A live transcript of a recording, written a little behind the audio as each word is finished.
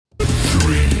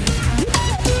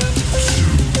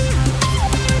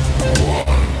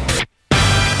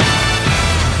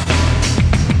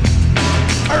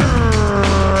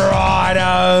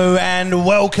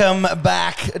welcome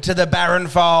back to the Barron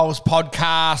Files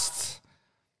podcast,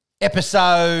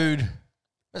 episode,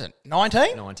 was it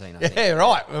 19? 19, I think. Yeah,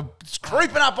 right. It's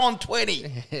creeping up on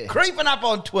 20. Creeping up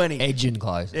on 20. Edging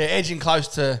close. Yeah, edging close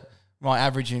to my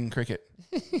average in cricket.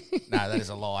 No, that is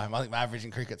a lie. I think my average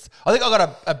in cricket's... I think I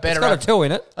got a better... It's got a 2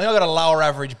 in it. I think I got a lower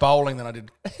average bowling than I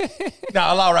did...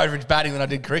 No, a lower average batting than I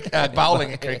did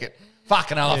bowling at cricket.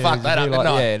 Fucking hell, I fucked that up,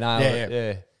 didn't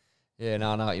I? Yeah,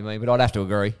 no, I know what you mean, but I'd have to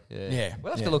agree. Yeah.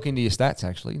 We'll have to look into your stats,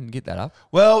 actually, and get that up.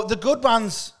 Well, the good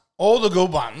ones, all the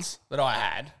good ones that I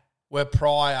had were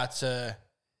prior to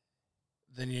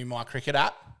the new My Cricket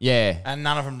app, Yeah. and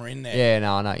none of them were in there. Yeah,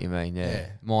 no, I know what you mean. Yeah.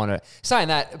 Mine are, saying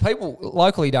that, people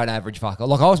locally don't average fuck.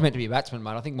 Like, I was meant to be a batsman,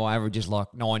 mate. I think my average is like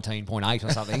 19.8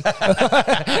 or something.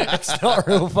 It's not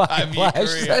real fucking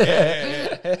flash.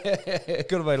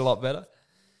 Could have been a lot better.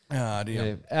 Oh,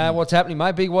 dear. Yeah. What's happening,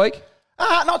 mate? Big week?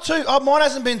 Not too... mine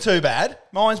hasn't been too bad.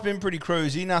 Mine's been pretty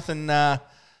cruisy. Nothing... nothing,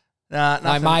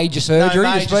 No major surgery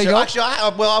to speak of? Actually,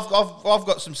 I've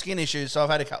got some skin issues, so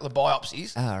I've had a couple of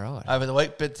biopsies Right. over the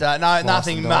week, but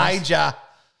nothing major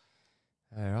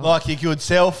Right. like your good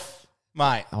self,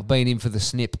 mate. I've been in for the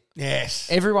snip. Yes.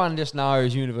 Everyone just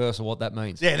knows universal what that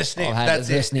means. Yeah, the snip. I've had That's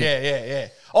the it. snip. Yeah.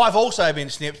 I've also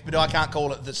been snipped, but I can't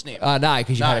call it the snip. No,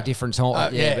 because you had a different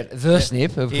time. But the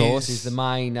snip, of course, is the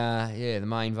main. The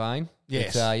main vein.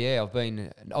 Yes. But, I've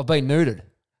been neutered.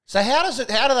 So how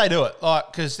do they do it? Like,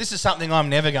 because this is something I'm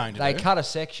never going to do. They cut a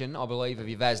section, I believe, of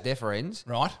your vas deferens,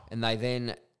 Right. and they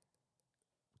then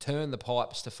turn the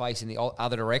pipes to face in the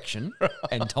other direction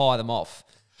and tie them off.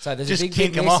 So there's Just a big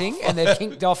kink bit 'em missing, off. and they're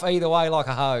kinked off either way like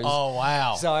a hose. Oh,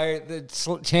 wow. So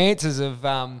the chances of,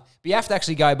 but you have to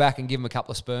actually go back and give them a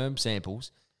couple of sperm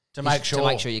samples to make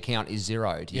sure your count is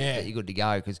zeroed. Yeah. You're good to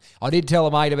go. Because I did tell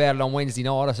a mate about it on Wednesday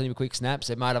night. I sent him a quick snap.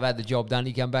 Said, mate, I've had the job done.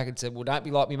 He come back and said, well, don't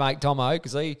be like me mate Tomo,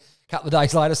 because he, a couple of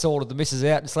days later, sorted the missus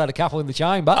out and slid a couple in the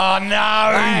chamber. Oh, no.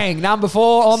 Bang, number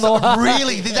 4 on the way.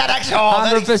 Really? Did that actually?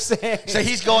 100%. So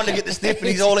he's gone to get the snip and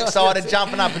he's all excited,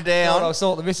 jumping up and down. I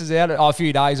sorted the missus out a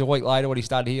few days, a week later when he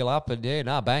started to heal up. And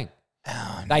bang.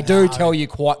 Oh, They do tell you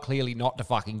quite clearly not to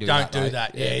fucking do that. Don't do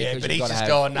that. Yeah. because But you've he's gotta just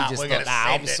going, nah, he just we're going to thought,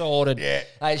 send I'm it. sorted. Yeah.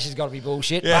 Hey, she's got to be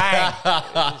bullshit. Bang.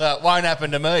 That won't happen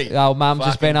to me. The old mum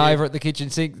just been Fucking over at the kitchen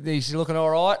sink. She's looking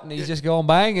all right, and he's just gone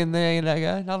bang, and there you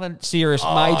go. Another serious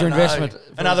Oh, major no. investment.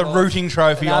 Another rooting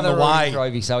trophy on the way.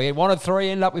 Trophy. So he had 1 of 3,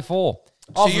 ended up with 4.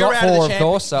 So I've got 4, of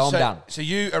course, so I'm done. So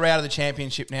you are out of the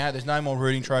championship now. There's no more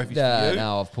rooting trophies for you.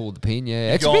 No, I've pulled the pin.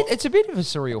 Yeah, You've it's a bit of a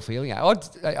surreal feeling. I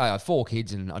have 4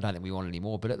 kids, and I don't think we want any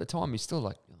more. But at the time, it's still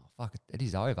like, oh, fuck, it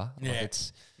is over. Yeah. Like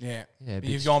it's Yeah. a bit-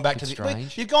 You've gone back bit to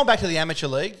strange. you've gone back to the amateur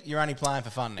league. You're only playing for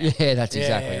fun now. Yeah, that's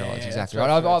exactly right. That's exactly right.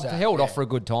 I've held off for for a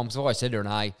good time. So I said to her,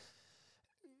 hey,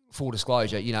 full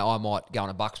disclosure, I might go on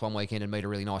a Bucks one weekend and meet a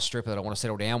really nice stripper that I want to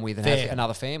settle down with and Fair. have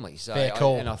another family. So Fair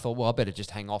call. and I thought, well, I better just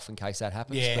hang off in case that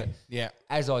happens. But Yeah.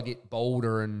 as I get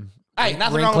bolder and Hey,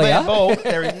 nothing wrong with being wrinklier, bald.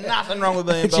 There is nothing wrong with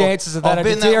being The bald. chances of that I've are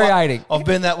been deteriorating. I've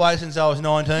been that way since I was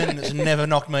 19, and it's never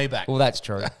knocked me back. Well, that's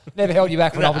true. Never held you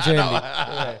back from an opportunity.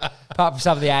 Yeah. Apart from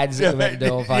some of the ads that we meant to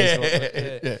do on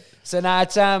Facebook. Yeah. So no,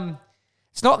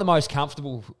 it's not the most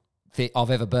comfortable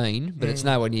I've ever been, but it's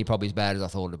nowhere near probably as bad as I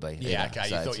thought it'd be. Yeah, either. okay.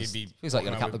 So You it's thought just- you'd be feels like you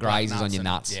got a couple of walking around with grazes on your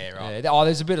black nuts. Yeah, right. Oh,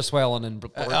 there's a bit of swelling and Oh,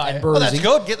 bruising. well, that's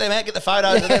good. Get them out. Get the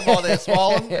photos of them while they're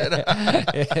swollen.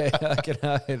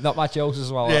 Not much else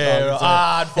as well. Yeah,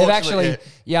 right. They've Unfortunately, actually,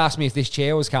 you asked me if this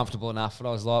chair was comfortable enough, and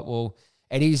I was like, well,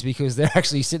 it is, because they're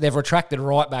actually they've retracted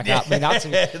right back up. My nuts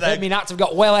have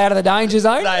got well out of the danger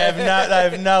zone. They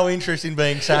have no interest in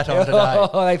being sat on today.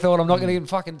 They thought, I'm not going to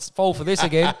fucking fall for this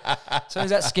again. As soon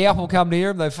as that scalpel come near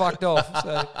them, they fucked off.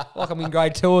 So, like I'm in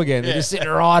grade 2 again. They're just sitting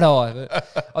right eye.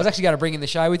 But I was actually going to bring in the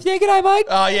show with, g'day, mate.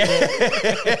 Oh,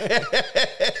 yeah.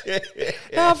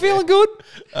 No, I'm feeling good.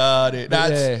 Oh, dude. No,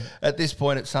 Yeah. at this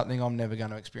point, it's something I'm never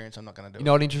going to experience. I'm not going to do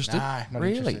You're it. not interested? No, not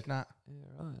Really? interested. No.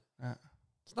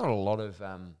 It's not a lot of,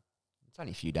 it's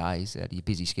only a few days out of your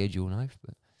busy schedule, Nave.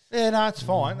 But Yeah, no, it's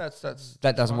fine. That's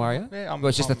that doesn't worry you? Yeah, Well,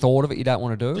 it's just the thought of it you don't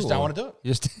want to do? Just don't want to do it.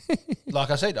 Just Like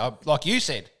I said, like you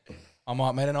said, I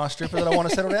might meet a nice stripper that I want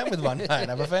to settle down with one day and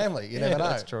have a family. You never know.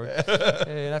 That's true.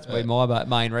 Yeah, that's been my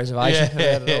main reservation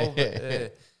about it all. But, yeah.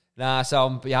 Nah, so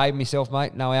I'm behaving myself,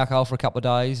 mate. No alcohol for a couple of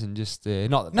days, and just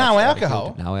not that No that's alcohol?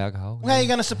 radical, but no alcohol. How are you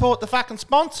going to support the fucking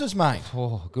sponsors, mate?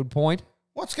 Oh, good point.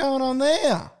 What's going on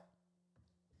there?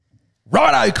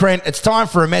 Righto, Crent. It's time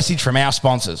for a message from our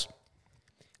sponsors.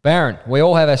 Baron, we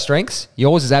all have our strengths.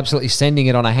 Yours is absolutely sending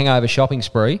it on a hangover shopping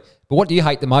spree. But what do you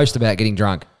hate the most about getting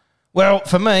drunk? Well,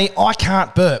 for me, I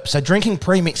can't burp, so drinking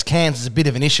pre-mixed cans is a bit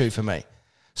of an issue for me.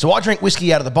 So I drink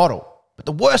whiskey out of the bottle. But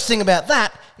the worst thing about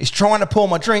that is trying to pour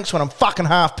my drinks when I'm fucking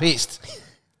half pissed.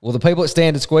 Well, the people at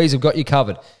Standard Squeeze have got you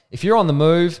covered. If you're on the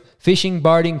move, fishing,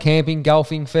 boating, camping,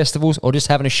 golfing, festivals, or just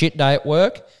having a shit day at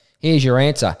work, here's your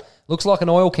answer. Looks like an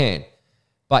oil can.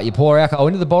 But you pour alcohol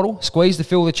into the bottle, squeeze to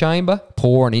fill the chamber,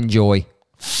 pour and enjoy.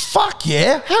 Fuck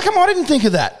yeah. How come I didn't think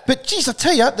of that? But geez, I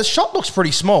tell you, the shot looks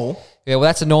pretty small. Yeah, well,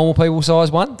 that's a normal people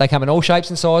size one. They come in all shapes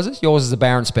and sizes. Yours is a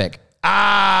Baron Spec.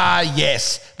 Ah,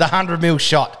 yes. The 100ml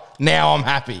shot. Now I'm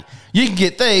happy. You can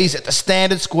get these at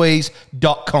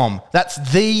thestandardsqueeze.com. That's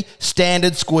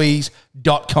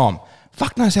thestandardsqueeze.com.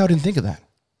 Fuck knows how I didn't think of that.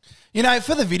 You know,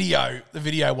 for the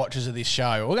video watchers of this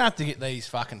show, we're going to have to get these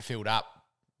fucking filled up.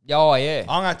 Oh, yeah. I'm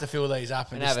going to have to fill these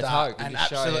up and have just a start toke and and just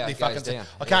show you how absolutely it goes fucking... down.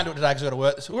 I can't do it today because I've got to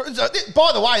work this.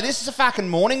 By the way, this is a fucking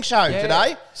morning show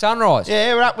today. Sunrise.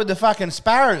 Yeah, we're up with the fucking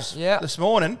sparrows this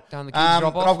morning. Done the kids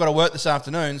drop off. But I've got to work this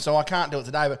afternoon, so I can't do it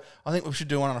today. But I think we should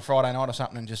do one on a Friday night or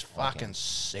something and just fucking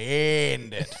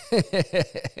send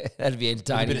it. That'd be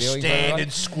entertaining. A bit of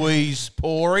standard squeeze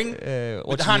pouring. with the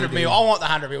 100 mil. I want the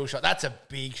 100 mil shot. That's a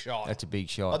big shot. That's a big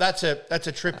shot. Oh, that's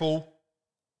a triple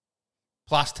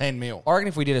plus 10 mil. I reckon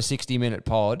if we did a 60-minute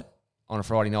pod on a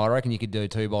Friday night, I reckon you could do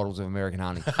 2 bottles of American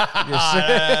honey.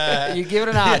 You give it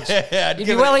an nudge. You'd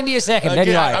be well into your second,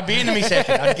 anyway. I'd be into me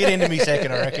second. I'd get into me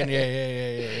second, I reckon.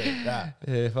 Yeah.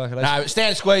 Yeah, fuck it. No,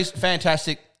 standard squeeze,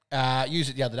 fantastic. Used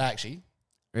it the other day, actually.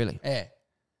 Really?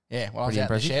 Yeah, well, I was Pretty out in the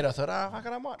impressive. shed. I thought, fuck it,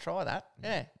 I might try that.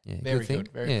 Yeah, very good thing.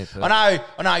 good. Very Yeah, good. I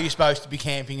know you're supposed to be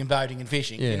camping and boating and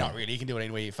fishing. Yeah. You're not really. You can do it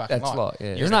anywhere you fucking That's like. right, yeah.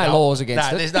 You're There's an no adult. laws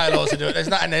against it. There's no laws to do it.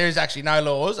 And there is actually no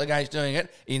laws against doing it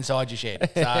inside your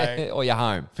shed. So or your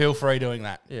home. feel free doing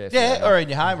that. Yeah, or in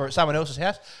your home or at someone else's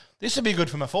house. This would be good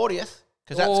for my 40th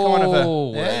because that's kind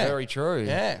of very true.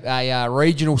 Yeah. A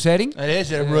regional setting. It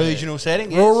is a regional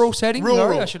setting. Yes. Rural setting. Rural.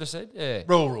 Sorry, I should have said. Yeah.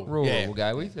 Rural. Rural. Yeah. We'll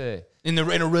go with. Yeah. In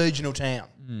a regional town.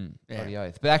 Bloody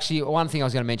oath. But actually, one thing I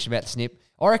was going to mention about the snip,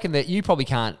 I reckon that you probably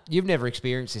can't. You've never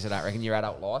experienced this, I don't reckon, in your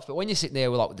adult life. But when you're sitting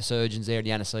there with the surgeons there and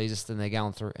the anaesthesists, and they're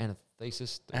going through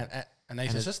anaesthetist,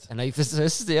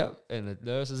 Anaesthetist. yeah, and the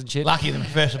nurses and shit. Lucky the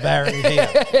Professor Barry is here.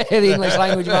 The English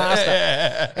language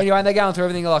master. Anyway, and they're going through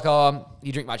everything like,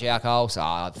 you drink much alcohol?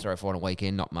 So, 3 or 4 on a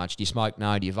weekend, not much. Do you smoke?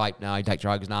 No. Do you vape? No. Do you take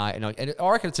drugs? No. And I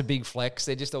reckon it's a big flex.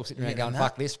 They're just all sitting around going,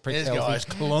 fuck this, prick's This guy's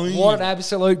healthy. clean. What an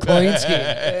absolute clean skin.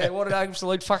 Yeah, what an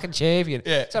absolute fucking champion.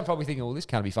 Yeah. Some probably thinking, well, this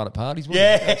can't be fun at parties, would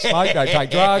it? Don't smoke, don't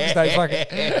take drugs, don't fucking...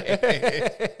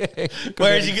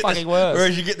 Whereas you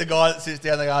worse. get the guy that sits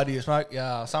down there, do you smoke?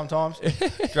 Yeah, sometimes.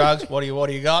 Drugs, what do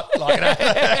you got? Like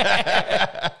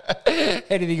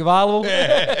anything available?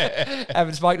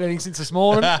 Haven't smoked anything since this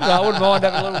morning. So I wouldn't mind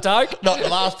having a little toke. Not the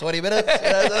last 20 minutes.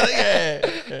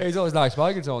 There's always no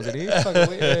smoking signs in here. It's fucking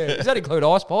weird. Yeah. Does that include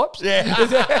ice pipes?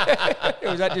 Yeah.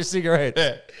 Or was that just cigarettes?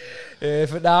 Yeah,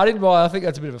 but no, I didn't buy. I think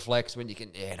that's a bit of a flex when you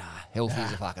can. Healthy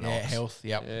as a fucking ox. Health.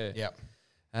 Yep.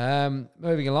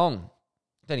 Moving along.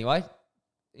 Anyway,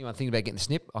 anyone thinking about getting the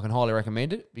snip, I can highly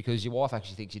recommend it because your wife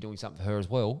actually thinks you're doing something for her as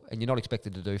well, and you're not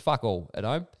expected to do fuck all at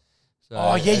home.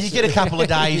 So you get a couple of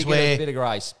days you where... get a bit of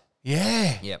grace.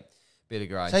 Yeah. Yep, bit of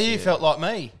grace. So you felt like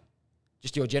me.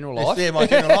 Just your general life? Yeah, my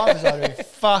general life is like,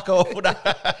 fuck all day.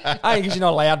 Only because you're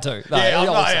not allowed to. No, Yeah, I'm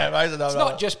not, obviously. It's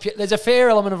not just pure, there's a fair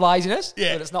element of laziness,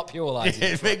 Yeah. but it's not pure Yeah,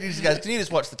 laziness. Meg just goes, can you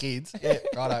just watch the kids? Yeah,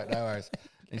 righto, no worries.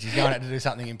 And she's going out to do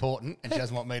something important, and she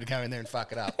doesn't want me to come in there and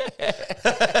fuck it up.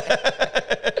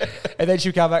 And then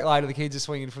she'll come back later, the kids are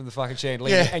swinging from the fucking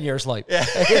chandelier, and you're asleep. Yeah.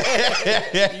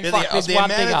 You fucked this the one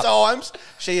amount thing of up. times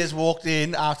she has walked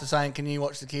in after saying, "Can you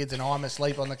watch the kids?" and I'm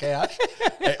asleep on the couch.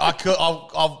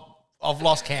 I've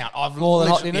lost count. I've More than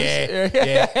hot literally- dinners?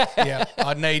 Yeah.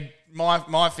 I need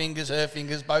my fingers, her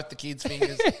fingers, both the kids'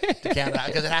 fingers to count that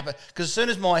because it happened. Because as soon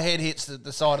as my head hits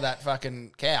the side of that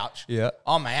fucking couch,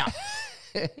 I'm out.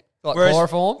 Like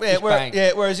chloroform? Yeah, Just bang.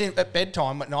 whereas at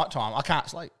bedtime, at night time, I can't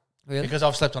sleep. Really? Because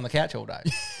I've slept on the couch all day.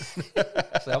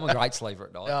 So I'm a great sleeper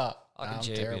at night. I'm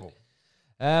champion.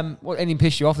 terrible. What, anything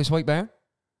pissed you off this week, Baron?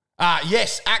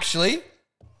 Yes, actually.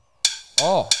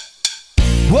 Oh.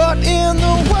 What in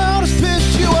the world has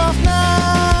pissed you off now?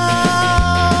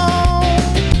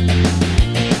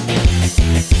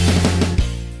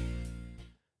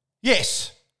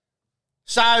 Yes.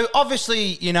 So, obviously,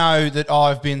 you know that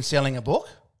I've been selling a book.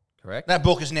 Correct. That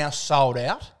book is now sold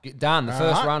out. Get done. The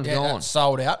first run's gone. It's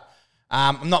sold out.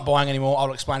 I'm not buying anymore.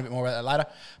 I'll explain a bit more about that later.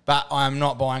 But I'm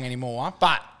not buying anymore.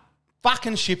 But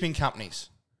fucking shipping companies.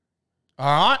 All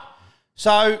right?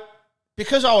 So,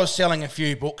 because I was selling a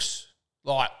few books,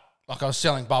 like I was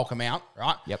selling bulk amount,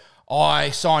 right? Yep. I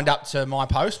signed up to My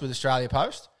Post with Australia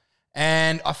Post.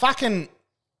 And I fucking...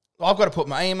 I've got to put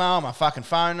my email, my fucking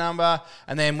phone number,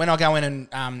 and then when I go in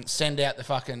and send out the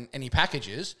fucking any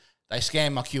packages, they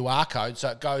scan my QR code so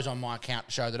it goes on my account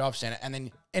to show that I've sent it. And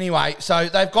then anyway, so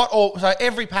they've got so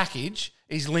every package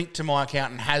is linked to my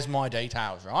account and has my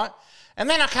details, right? And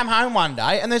then I come home one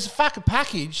day and there's a fucking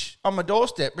package on my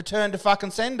doorstep, returned to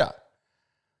fucking sender.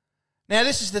 Now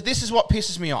this is what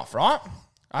pisses me off, right?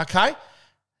 Okay,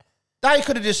 they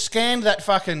could have just scanned that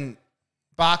fucking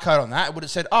barcode on that. It would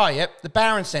have said, "Oh, yep, the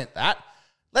Baron sent that.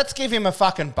 Let's give him a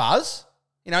fucking buzz."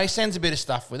 You know, he sends a bit of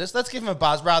stuff with us. Let's give him a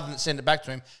buzz rather than send it back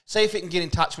to him. See if he can get in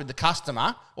touch with the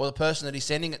customer or the person that he's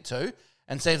sending it to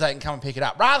and see if they can come and pick it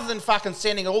up. Rather than fucking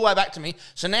sending it all the way back to me.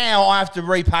 So now I have to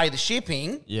repay the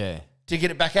shipping to get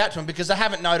it back out to him because they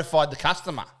haven't notified the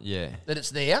customer that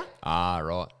it's there. Ah,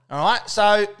 right. All right?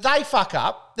 So they fuck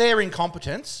up their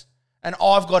incompetence and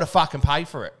I've got to fucking pay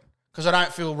for it because I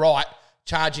don't feel right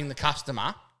charging the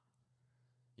customer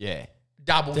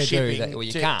double They do shipping. that. Well,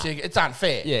 you can't. It's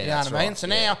unfair. Yeah, you know that's what I mean? right, So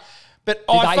yeah. now, but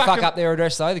Did I they fucking, fuck up their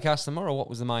address though, the customer, or what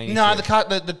was the main No, issue?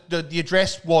 the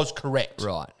address was correct.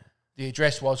 Right. The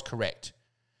address was correct,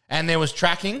 and there was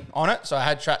tracking on it. So I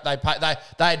had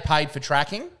they had paid for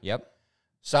tracking. Yep.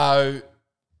 So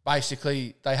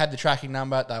basically, they had the tracking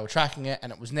number. They were tracking it,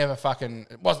 and it was never fucking.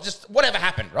 It was just whatever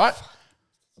happened, right?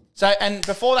 So and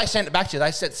before they sent it back to you,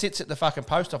 they said sits at the fucking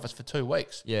post office for 2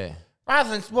 weeks. Yeah. Rather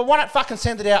than why not fucking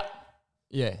send it out?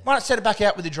 Yeah. Why not set it back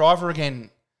out with the driver again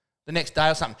the next day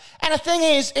or something? And the thing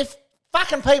is, if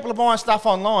fucking people are buying stuff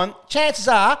online, chances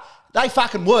are they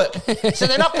fucking work. So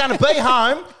they're not going to be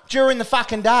home during the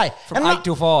fucking day. From 8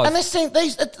 till 5. And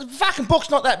the fucking book's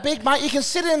not that big, mate. You can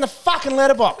sit it in the fucking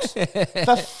letterbox.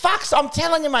 For fuck's, I'm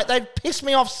telling you, mate, they've pissed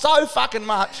me off so fucking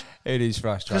much. It is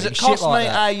frustrating. Because it Shit cost like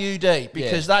me that. AUD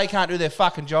because they can't do their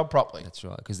fucking job properly. That's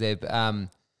right, because their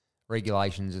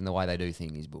regulations and the way they do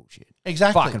things is bullshit.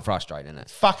 Exactly. Fucking frustrating, isn't it?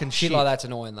 Fucking Shit shit. like that's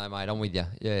annoying though, mate. I'm with you.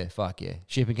 Yeah, fuck yeah.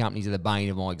 Shipping companies are the bane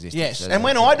of my existence. Yes, So and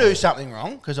when that's I it. do something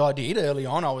wrong, because I did early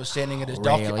on, I was sending it as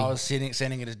Really? I was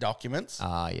sending it as documents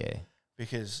Ah, yeah.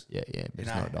 because Yeah, yeah. But You it's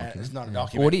know, not a document. it's not a Yeah.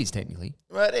 document. Well, it is technically.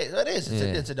 well, it is. It is. It's, Yeah.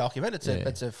 it's a document. It's Yeah.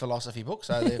 it's a philosophy book.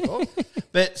 So therefore,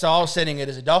 but so I was sending it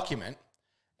as a document,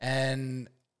 and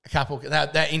a couple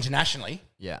they're internationally,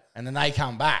 Yeah. and then they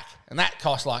come back, and that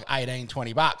costs like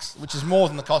 $18-20, which is more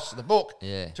than the cost of the book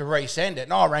Yeah. to resend it.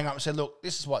 And I rang up and said, "Look,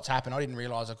 this is what's happened. I didn't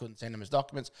realise I couldn't send them as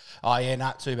documents. Oh yeah,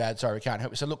 nah, too bad. Sorry, we can't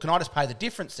help you." So look, can I just pay the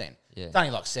difference then? Yeah. It's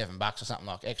only like $7 or something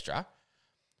like extra.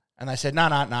 And they said,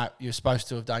 no, you're supposed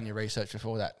to have done your research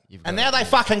before that. You've And got now it, they yeah.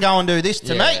 fucking go and do this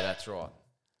to Yeah, me. that's right.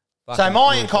 So Fucking my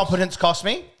ruthless. incompetence cost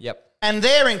me. Yep. And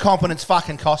their incompetence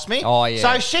fucking cost me. Oh, yeah.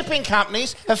 So shipping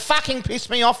companies have fucking pissed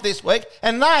me off this week,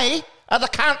 and they are the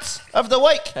cunts of the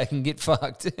week. They can get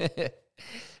fucked.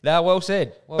 No, well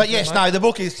said. Well But said, yes, mate. no, the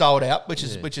book is sold out, which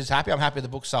is happy. I'm happy the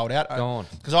book's sold out. Go on.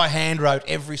 Because I hand wrote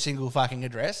every single fucking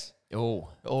address. Oh,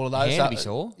 All of those. Hand to be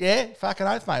sore. Yeah, fucking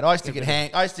oath, mate. I used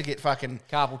to get fucking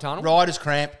carpal tunnel. writer's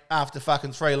cramp after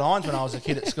fucking 3 lines when I was a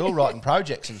kid at school writing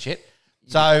projects and shit.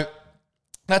 So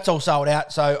that's all sold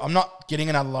out. So I'm not getting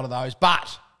another lot of those.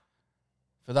 But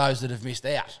for those that have missed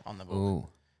out on the book, Ooh.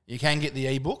 you can get the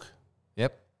ebook.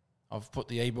 Yep. I've put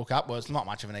the ebook up. Well, it's not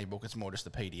much of an ebook. It's more just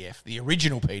the PDF. The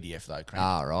original PDF, though. Cramp.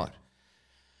 Ah, right.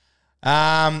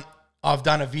 I've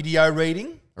done a video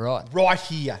reading Right.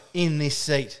 here in this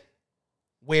seat,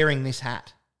 wearing this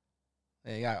hat.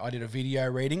 There you go. I did a video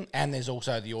reading, and there's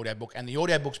also the audiobook. And the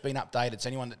audiobook's been updated. So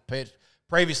anyone that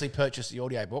previously purchased the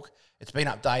audiobook, it's been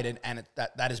updated, and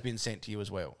that has been sent to you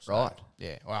as well. So, Right.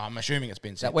 Yeah. Well, I'm assuming it's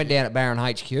been sent. That went to you. down at Baron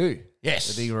HQ.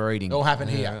 Yes. The big reading. It all happened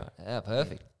here. Right. Yeah,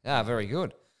 perfect. Yeah, very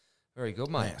good. Very good,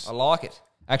 mate. Yes. I like it.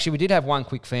 Actually, we did have one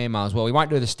quick fan mail as well. We won't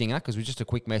do the stinger because we're just a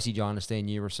quick message I understand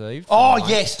you received. Oh, from,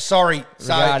 yes. Sorry.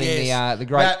 Regarding the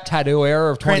great About tattoo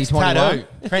era of Prince 2021.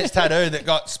 Tattoo. Prince Tattoo that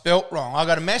got spelt wrong. I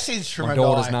got a message from My a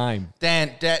daughter's guy. name. Dan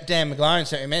McGlone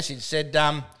sent me a message. Said,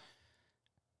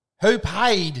 who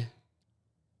paid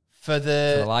for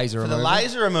the laser removal?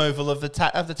 laser removal of the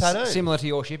tattoo? Similar to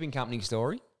your shipping company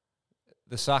story.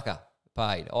 The sucker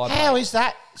paid. I How paid. is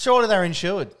that? Surely they're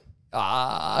insured.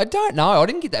 I don't know. I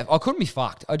didn't get that. I couldn't be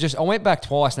fucked. I went back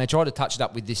twice and they tried to touch it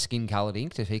up with this skin coloured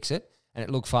ink to fix it, and it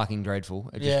looked fucking dreadful.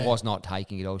 It just Yeah. was not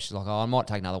taking it. I was just like, I might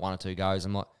take another 1 or 2 goes.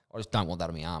 I'm like, I just don't want that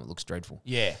on my arm. It looks dreadful.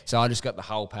 Yeah. So I just got the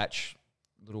whole patch,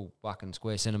 little fucking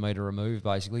square centimetre removed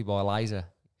basically by laser.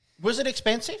 Was it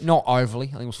expensive? Not overly.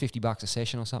 I think it was $50 a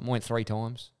session or something. Went 3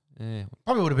 times. Yeah.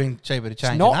 Probably would have been cheaper to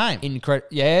change Not the name.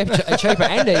 yeah, cheaper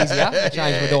and easier. I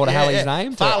changed my daughter Hallie's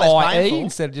name to Far less IE painful.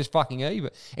 instead of just fucking E.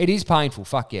 But it is painful.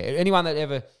 Fuck yeah. Anyone that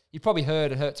ever, you've probably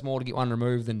heard it hurts more to get one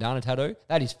removed than done a tattoo.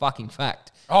 That is fucking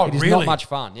fact. Oh, it is really? not much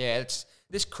fun. Yeah, it's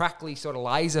this crackly sort of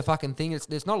laser fucking thing.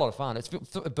 It's not a lot of fun.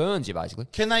 It burns you basically.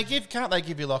 Can't they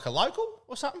give you like a local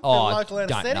or something? Oh, a local I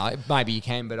don't anaesthetic? know. Maybe you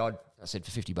can, but I said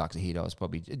for $50 a hit,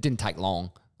 it didn't take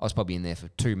long. I was probably in there for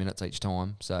 2 minutes each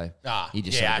time, so you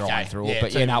just sort of grind through it.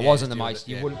 But it wasn't the most.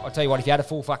 You wouldn't. I tell you what, if you had a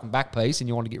full fucking back piece and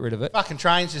you wanted to get rid of it, Fucking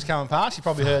trains just coming past. You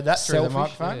probably heard that through the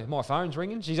microphone. Yeah, my phone's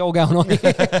ringing. She's all going on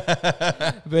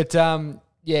here. But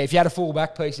if you had a full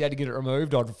back piece, you had to get it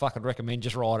removed. I'd fucking recommend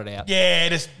just ride it out. Yeah,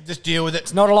 just deal with it.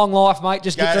 It's not a long life, mate.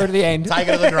 Just get through to the end. Take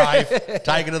it to the grave.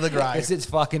 Take it to the grave. It's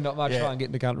fucking not much fun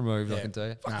getting the cunt removed. I can tell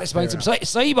you. No, There's been some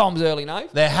C-bombs early, no?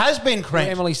 There has been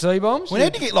crank. Emily C-bombs. We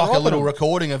need to get like a little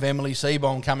recording of Emily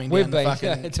Seaborn coming We've down the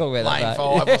been fucking talking about lane that,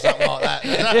 5 or something like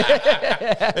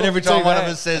that. And every time one of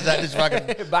us says that, just fucking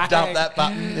dump that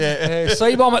button. Yeah.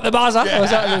 C-bomb at the buzzer. Or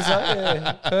something.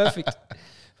 Yeah,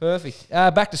 perfect.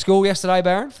 Back to school yesterday,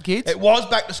 Baron, for kids. It was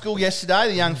back to school yesterday.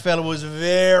 The young fella was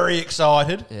very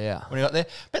excited Yeah. when he got there.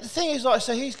 But the thing is, like,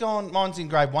 so he's gone, mine's in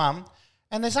grade 1,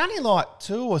 and there's only like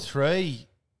 2 or 3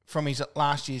 from his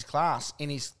last year's class in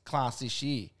his class this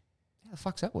year. How the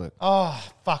fuck's that work? Oh,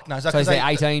 fuck no. So is there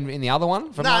 18 in the other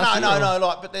one? From No, last year, or?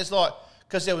 like, but there's like,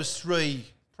 because there was 3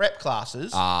 prep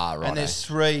classes. Ah, right. And there's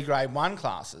 3 grade 1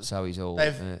 classes. So he's all...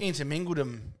 They've intermingled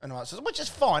them and all that, which is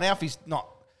fine. Alfie's not...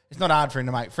 It's not hard for him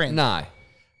to make friends. No.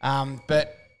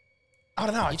 But I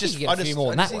don't know. You think you get a few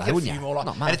more than that way, wouldn't you?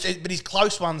 Not much. But his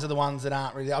close ones are the ones that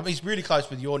aren't really. I mean, he's really close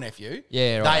with your nephew.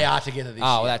 Yeah, right. They are together this year.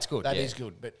 Oh, well, that's good. That yeah. is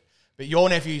good. But your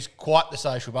nephew's quite the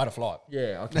social butterfly.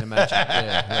 Yeah, I can imagine.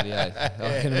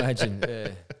 I can imagine. Yeah.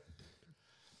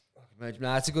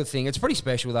 No, it's a good thing. It's pretty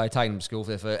special though, taking them to school for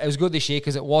their first. It was good this year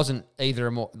because it wasn't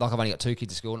either like I've only got 2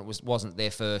 kids at school and wasn't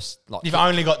their first. Like You've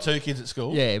only got 2 kids at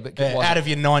school. Yeah, but out of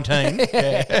your 19. But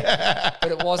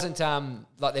it wasn't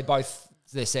like they're both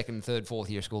their second, third, fourth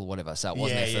year of school or whatever. So it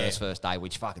wasn't their first day,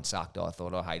 which fucking sucked. I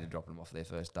thought I hated dropping them off their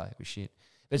first day. It was shit.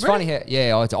 But it's funny how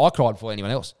I cried before anyone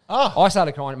else. Oh. I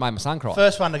started crying. It made my son cry.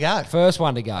 First one to go. First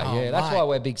one to go. Oh, yeah, that's mate. why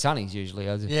we're big sonnies usually.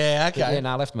 Yeah, okay.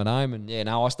 I left him at home and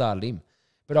I started him.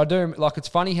 But I do, like, it's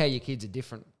funny how your kids are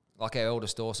different. Like our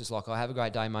eldest daughter, it's like, I have a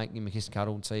great day, mate, give him a kiss and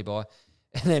cuddle and see you bye.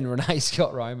 And then Renee's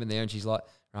got Roman there and she's like,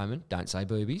 Roman, don't say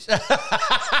boobies.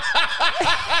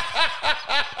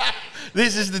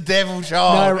 This is the devil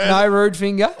child. No rude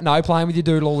finger. No playing with your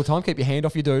doodle all the time. Keep your hand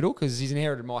off your doodle because he's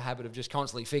inherited my habit of just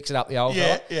constantly fixing up the old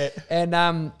fella. Yeah.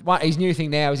 And his new thing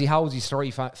now is he holds his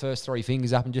first 3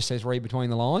 fingers up and just says read between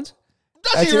the lines.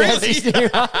 Does he really? That's his new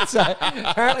one. So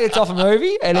apparently it's off a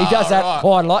movie and he does that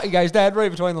quite a lot. He goes, Dad,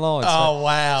 read between the lines. Oh,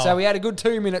 wow. So we had a good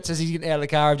 2 minutes as he's getting out of the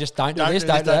car of just don't do this,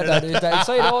 don't do that, don't do this, don't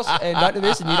see it all, and don't do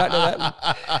this and you don't do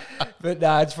that. But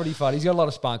no, it's pretty fun. He's got a lot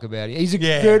of spunk about it. He's a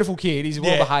beautiful kid. He's a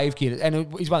well-behaved kid. And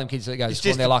he's one of them kids that goes to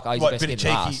school and they're like, oh, he's the best kid in the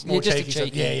class. More just cheeky, a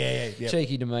cheeky, yeah.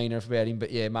 cheeky demeanour about him. But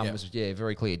yeah, Mum was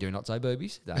very clear. Do not say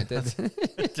boobies. Do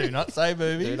not say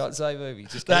boobies. Do not say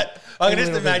boobies. Just I can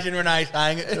just imagine Renee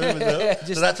saying it to him as well.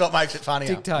 So that's what makes it funny.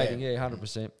 Dictating,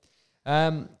 100%.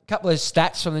 Couple of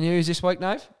stats from the news this week,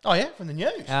 Nave. Oh, yeah, from the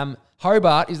news.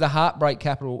 Hobart is the heartbreak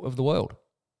capital of the world.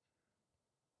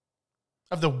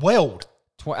 Of the world?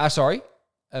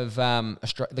 Of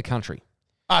the country.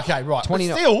 Okay, right. But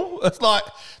still, it's like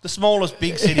the smallest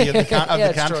big city of the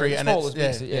country. And it's,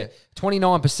 big city.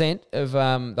 29% of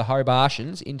the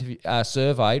Hobartians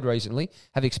surveyed recently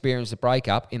have experienced a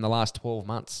breakup in the last 12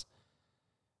 months.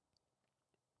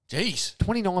 Jeez.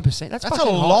 29%. That's a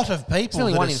lot of people. It's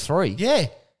only 1 in 3. Yeah.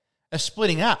 Are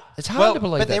splitting up. It's hard to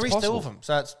believe but there that's is 2 possible. of them,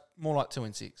 so it's more like 2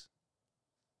 in 6.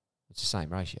 It's the same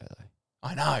ratio, though.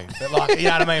 I know, but like, you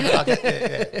know what I mean?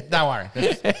 Like, don't worry.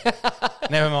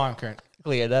 Never mind, Kurt.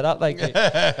 Clear that up, thank you.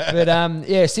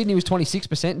 But Sydney was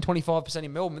 26% and 25%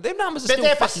 in Melbourne. Them numbers are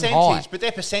still fucking high. But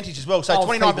their percentage as well. So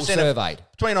 29% surveyed.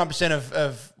 29%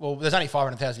 of well, there's only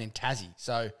 500,000 in Tassie,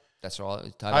 so that's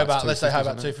right. Hobart, let's say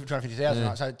Hobart 250,000,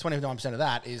 right? So 29% of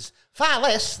that is far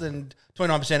less than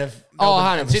 29% of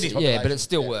Melbourne and Sydney's population. Yeah, but it's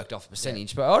still worked off a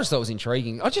percentage. But I just thought it was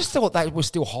intriguing. I just thought they were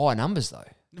still high numbers though.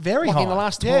 Very high in the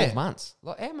last 12 months.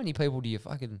 Like, how many people do you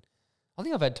fucking? I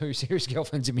think I've had 2 serious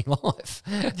girlfriends in my life.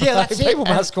 Yeah, that's it. People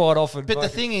must quite often. But the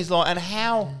thing is, like, and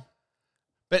how?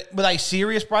 But were they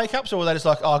serious breakups, or were they just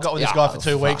like, oh, I got with this guy for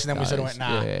 2 weeks, and then we sort of went,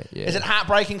 nah? Yeah. Is it a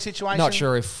heartbreaking situation? Not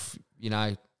sure if he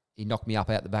knocked me up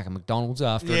out the back of McDonald's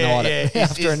after a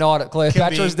night at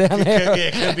Cleopatra's down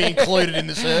there. Could be included in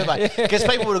the survey because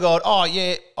people would have gone, oh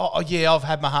yeah, I've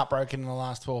had my heart broken in the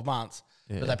last 12 months,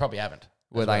 but they probably haven't.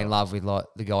 Were they in love with like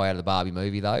the guy out of the Barbie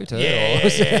movie though? Too? Yeah.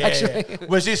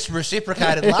 Was this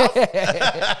reciprocated love?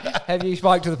 Have you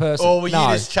spoke to the person? Or were you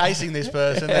just chasing this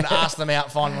person and asked them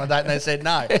out finally on a date and they said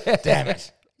no? Damn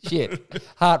it. Shit.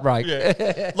 Heartbreak.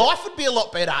 Life would be a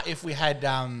lot better if we had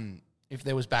if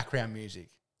there was background music.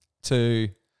 To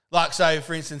Like, so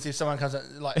for instance, if someone comes,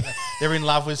 like they're in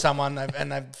love with someone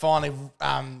and they've finally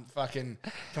fucking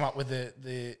come up with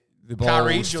the balls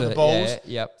courage or the balls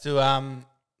yeah, yep. to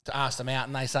ask them out,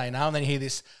 and they say no, and then you hear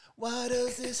this, why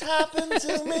does this happen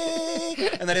to me?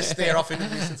 And they just stare off into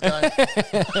the distance going,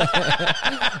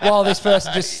 While this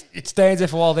person just stands there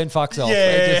for a while, then fucks off.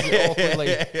 Yeah. Just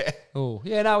awkwardly. Oh,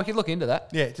 yeah, no, we could look into that.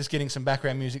 yeah, just getting some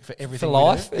background music for everything For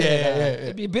life. we do. Yeah.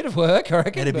 It'd be a bit of work, I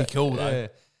reckon. It'd be but, cool, though. yeah.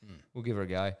 We'll give her a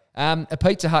go. A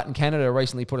Pizza Hut in Canada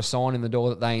recently put a sign in the door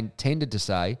that they intended to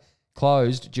say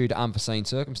closed due to unforeseen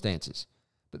circumstances.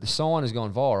 But the sign has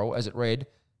gone viral as it read,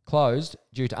 closed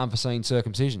due to unforeseen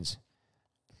circumcisions.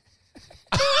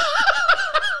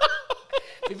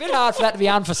 It'd be a bit hard for that to be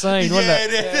unforeseen, wouldn't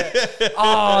it? Yeah.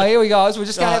 Oh, here we go. We're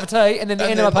just going to have a tea, and then the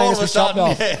end of my penis was chopped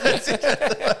off.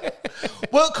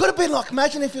 Well, it could have been like,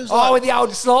 imagine if it was Oh, like with the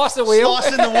old slicer wheel.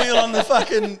 slicing the wheel on the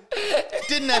fucking,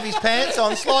 didn't have his pants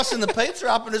on, slicing the pizza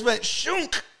up and just went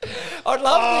shunk. I'd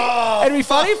love it. It'd be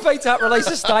funny if Pizza Hut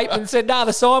released a statement and said, no,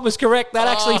 the sign was correct. That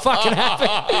actually fucking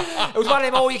happened. It was one of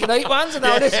them all-you-can-eat ones. And, they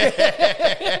were just,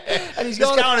 and he's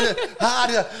Just gone. going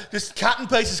hard, just cutting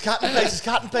pieces, cutting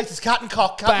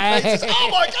cock, cutting Bang. pieces. Oh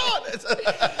my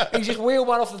God. He's just wheeled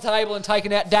one off the table and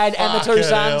taken out Dad and the two Fucking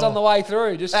sons hell. on the way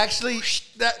through. Just Actually,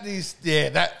 that is,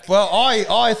 well,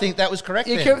 I think that was correct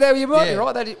You then. could, you might be Yeah.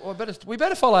 right. We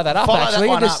better follow that up, Follow that actually, and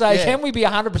one just up, say, yeah. can we be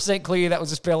 100% clear that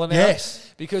was a spelling error? Yes.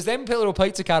 Because them little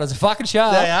pizza cutters are fucking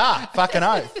sharp. They are, fucking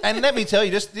oath. And let me tell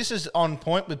you, this is on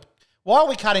point with, why are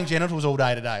we cutting genitals all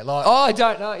day today? Like, Oh, I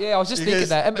don't know. Yeah, I was just thinking Because-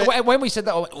 that. And when we said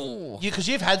that, I went, ooh. because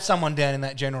you've had someone down in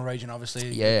that general region, obviously.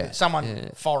 Yeah, Someone yeah.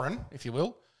 foreign, if you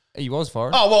will. He was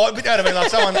foreign. Oh, well, but I mean, like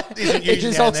someone isn't usually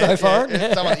He's down also there. foreign.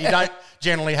 Yeah, someone that you don't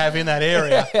generally have in that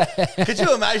area. Could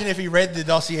you imagine if he read the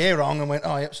dossier wrong and went,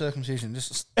 oh, yep, circumcision,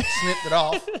 just snipped it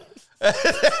off? I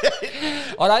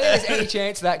don't think there's any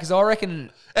chance of that because I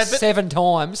reckon but- 7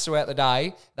 times throughout the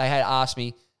day they had asked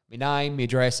me my name, my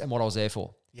address, and what I was there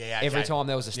for. Yeah, Every okay. time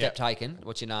there was a step Yep. taken,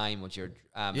 what's your name, what's your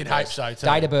You'd address, hope so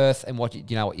too. date of birth, and what you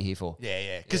know what you're here for.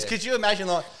 Yeah. Because could you imagine,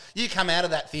 like, you come out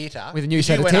of that theatre With a new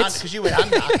set of tits? because you went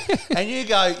under, and you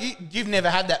go, you've never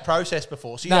had that process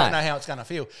before, so you No. don't know how it's going to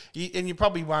feel. And you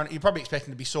probably won't. You're probably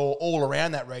expecting to be sore all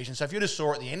around that region. So if you just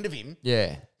saw at the end of him,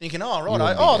 Yeah. thinking, oh right, wouldn't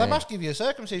be they there. must give you a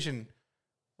circumcision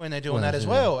when they're doing Well, that as yeah.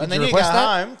 well. Did And you then you go request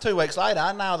that? home 2 weeks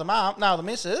later, nail the mum, nail the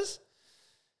missus,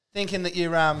 thinking that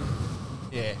you're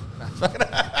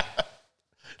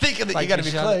thinking that you're going to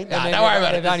be clean. Nah, don't worry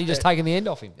about it. They've only just taken the end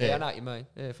off him. Yeah, Yeah. I know what you mean.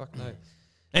 Yeah, fuck no.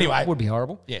 Anyway, It would be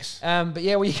horrible. yes. But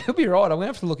yeah, well, you could be right. I'm going to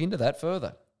have to look into that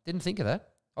further. Didn't think of that.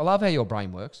 I love how your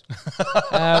brain works.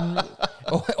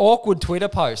 Awkward Twitter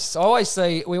posts. I always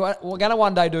see, we're going to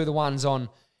one day do the ones on,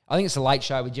 I think it's a Late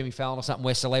Show with Jimmy Fallon or something,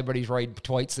 where celebrities read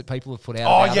tweets that people have put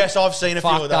out. Oh about yes, it. I've seen a few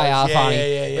Fuck, of they those. are funny.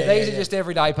 Yeah, But these are just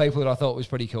everyday people that I thought was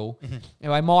pretty cool.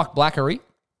 Anyway, Mike Blackery,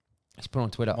 he's put on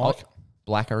Twitter. Mike.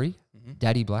 Blackery,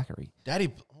 Daddy Blackery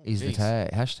Daddy is the geez.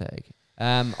 hashtag.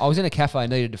 I was in a cafe,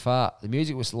 needed to fart. The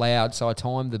music was loud, so I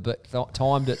timed it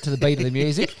to the beat of the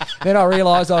music. Then I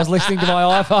realised I was listening to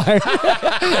my iPhone.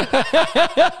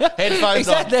 Headphones He's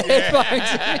had on. the headphones.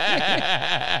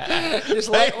 Just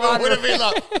let one, Would have been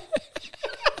like,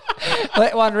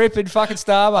 let one rip in fucking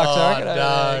Starbucks. Oh, I reckon.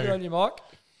 no. Good on you, Mike.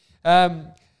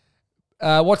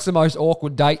 What's the most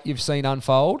awkward date you've seen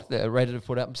unfold? That Reddit have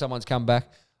put up. Someone's come back.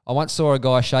 I once saw a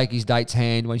guy shake his date's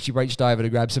hand when she reached over to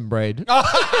grab some bread.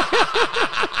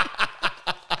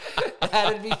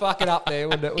 That'd be fucking up there,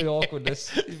 wouldn't it, with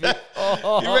awkwardness? you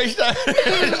reached out.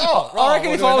 I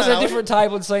reckon if I was at a different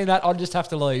table and seen that, I'd just have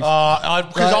to leave.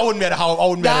 Because I wouldn't be able to hold. I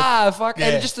wouldn't be able to. Nah, fuck. Yeah.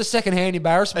 And just the second-hand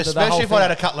embarrassment of the whole Especially if thing. I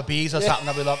had a couple of beers or something,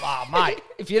 I'd be like, oh, mate.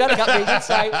 If you'd had a couple of you'd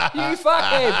say, you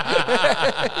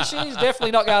fuckhead. She's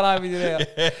definitely not going home with you now.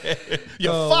 You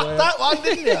Oh, fucked man. that one,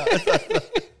 didn't you?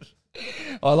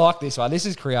 I like this one. This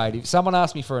is creative. Someone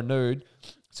asked me for a nude,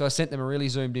 so I sent them a really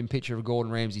zoomed-in picture of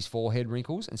Gordon Ramsay's forehead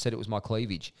wrinkles and said it was my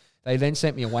cleavage. They then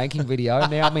sent me a wanking video.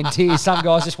 Now I'm in tears. Some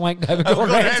guys just wanked over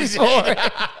Gordon Ramsay's forehead.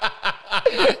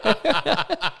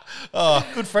 Oh,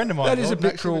 good friend of mine. That is a Gordon,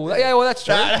 bit actually. cruel. Yeah, well, that's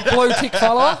true. Blue tick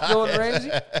follower, Gordon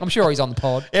Ramsay. I'm sure he's on the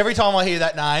pod. Every time I hear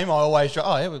that name, I always go,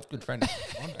 oh, yeah, we're a good friend of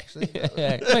mine, actually.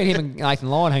 Yeah, me, him and Nathan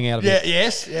Lyon hang out a bit. Yeah,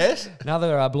 yes.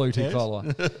 Another blue tick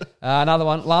follower. Another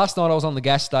one. Last night I was on the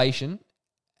gas station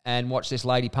and watched this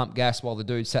lady pump gas while the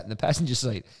dude sat in the passenger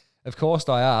seat. Of course,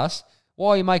 I asked,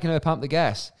 why are you making her pump the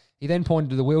gas? He then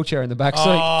pointed to the wheelchair in the back seat.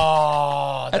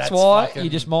 Oh, that's why fucking- you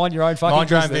just mind your own fucking mind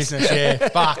your own business. business, yeah.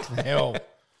 Fuck the hell.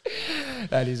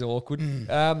 That is awkward.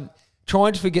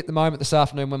 Trying to forget the moment this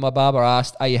afternoon when my barber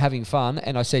asked, "Are you having fun?"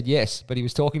 And I said yes, but he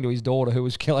was talking to his daughter who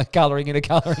was colouring in a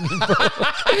colouring book.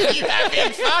 You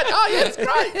having fun? Oh, yeah, it's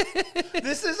great.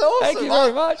 This is awesome. Thank you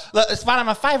very much. Look, it's one of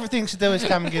my favourite things to do is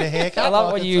come and get a haircut. I love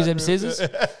it when Like, you use them scissors.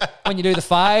 When you do the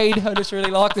fade, I just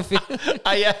really like the fit.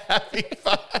 Are you having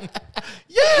fun?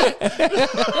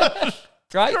 Yeah.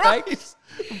 Great, thanks.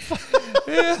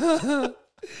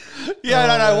 Yeah, I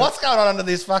don't know what's going on under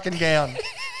this fucking gown.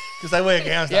 Because they wear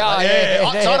gowns. Yeah, don't they?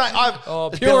 yeah. So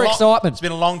it's been Pure a long- excitement. It's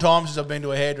been a long time since I've been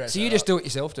to a hairdresser. So you just do it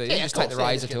yourself, do you? Yeah, You just of take the course, yeah,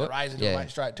 razor just to get it. the razor to it, mate,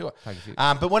 straight to it. Take a few.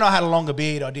 But when I had a longer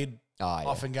beard, I did Oh, yeah.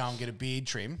 often go and get a beard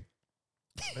trim.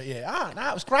 But yeah,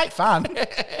 it was great fun.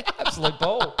 Absolute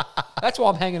ball. That's why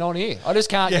I'm hanging on here. I just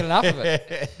can't get enough of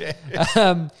it.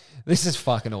 This is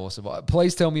fucking awesome.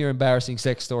 Please tell me your embarrassing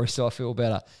sex story so I feel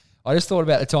better. I just thought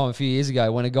about the time a few years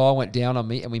ago when a guy went down on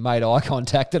me and we made eye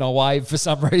contact and I waved for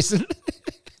some reason.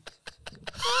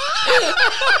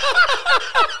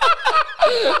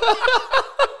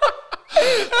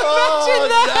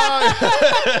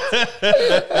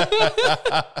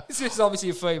 This is obviously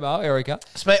a female, Erica.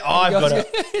 I've got it.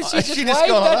 She just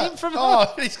waved at him from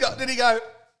Did he go?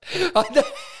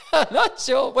 I'm not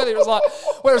sure whether it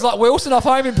was like Wilson off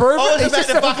Home Improvement. I was He's about just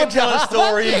to fucking a- tell a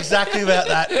story exactly about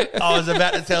that. I was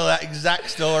about to tell that exact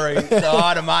story. So I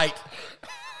had a mate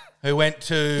who went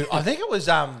to, I think it was,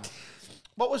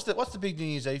 what's the big New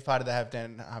Year's Eve party they have down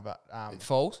in Hobart?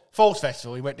 Falls. Falls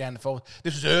Festival. He went down to Falls.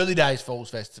 This was early days Falls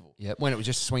Festival. Yeah, when it was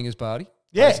just a swingers party.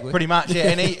 Yeah, basically. pretty much. Yeah,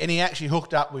 and he actually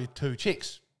hooked up with two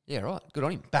chicks Yeah, right. Good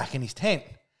on him. back in his tent,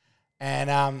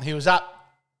 and he was up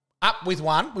with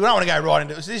one. We don't want to go right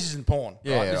into this. This isn't porn.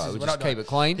 Yeah, right? right. This We'll we're just not doing- keep it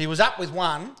clean. He was up with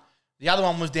one. The other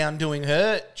one was down doing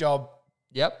her job.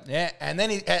 Yep. Yeah, and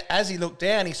then as he looked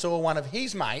down, he saw one of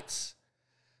his mates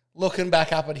looking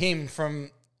back up at him from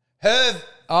her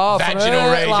Oh, from vaginal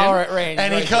her region, lower range,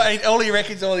 and region. all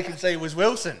he could see was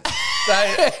Wilson. So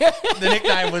the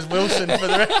nickname was Wilson for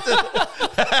the rest of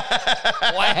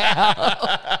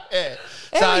Wow. yeah.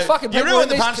 How many fucking you people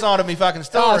ruined in the this punchline of me fucking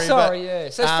story. Oh, sorry, but, yeah.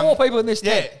 So there's 4 people in this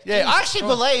Yeah, tent. yeah. I Jesus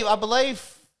actually Christ. I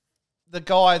believe the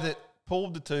guy that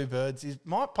pulled the two birds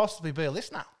might possibly be a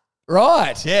listener.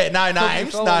 Right. Yeah, no Could be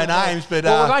names, following no the- names, but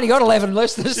Well, we've only got 11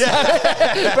 listeners, so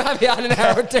maybe I don't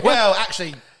narrow it down. well,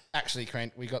 actually,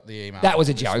 Trent, we got the email. That was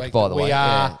a this joke, week by that the we way,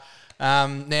 are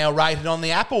now rated on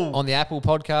the Apple on the Apple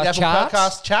Podcast the Apple charts.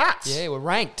 Podcast charts. Yeah, we're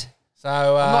ranked. So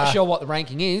I'm not sure what the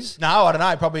ranking is. No, I don't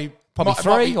know. Probably Probably might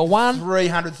 3 be or 1.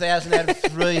 300,000 out of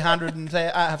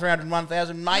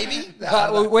 301,000, maybe.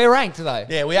 We're ranked, though.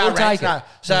 Yeah, we are We'll ranked. take it. No.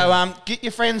 So get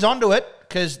your friends onto it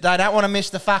because they don't want to miss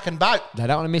the fucking boat. They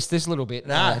don't want to miss this little bit.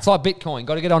 No. It's like Bitcoin.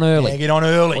 Got to get on early. Yeah, get on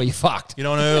early. Or you're fucked. Get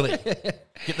on early.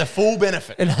 Get the full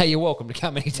benefit. And hey, you're welcome to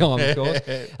come anytime, of course.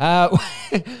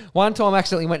 One time I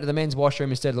accidentally went to the men's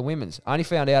washroom instead of the women's. I only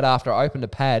found out after I opened a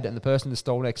pad and the person in the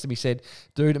stall next to me said,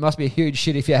 "Dude, it must be a huge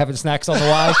shit if you're having snacks on the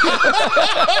way."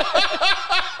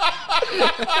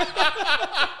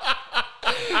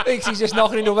 Thinks he's just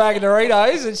knocking into a bag of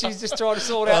Doritos and she's just trying to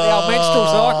sort out the old menstrual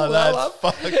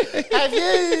cycle. Have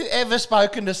you ever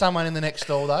spoken to someone in the next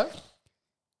stall, though?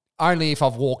 Only if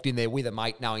I've walked in there with a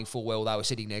mate knowing full well they were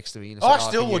sitting next to me. And I said,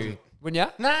 still can wouldn't. You?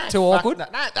 Wouldn't you? Nah. Too fuck awkward? No,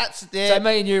 that's there. So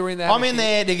me and you were in there. I'm in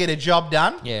there to get a job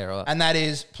done. Yeah, right. And that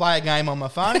is play a game on my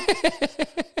phone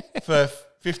for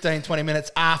 15, 20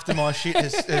 minutes after my shit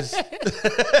has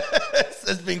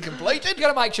been completed. You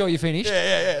got to make sure you finish.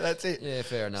 Yeah, that's it. Yeah,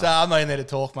 fair enough. So I'm not in there to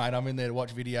talk, mate. I'm in there to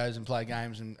watch videos and play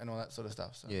games and all that sort of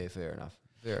stuff. So. Yeah, fair enough.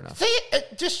 Fair enough. See,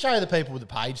 just show the people the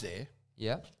page there.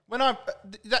 Yeah.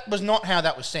 That was not how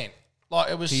that was sent. Like,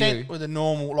 it was To sent you? with a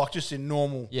normal, like just in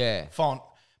normal Yeah. font.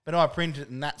 But I printed it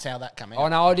and that's how that came out. Oh,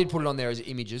 no, I did put it on there as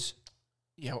images.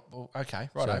 Yeah, well, okay,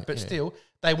 right. So, but yeah. still,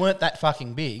 they weren't that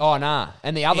fucking big. Oh, nah.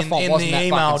 And the other font in wasn't the that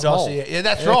email fucking small. dossier. Yeah,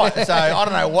 that's right. So I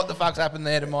don't know what the fuck's happened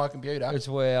there to my computer. It's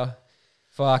where,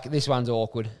 fuck, this one's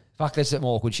awkward. Fuck, there's some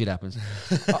awkward shit happens.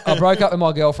 I broke up with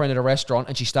my girlfriend at a restaurant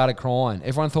and she started crying.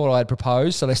 Everyone thought I had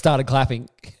proposed, so they started clapping.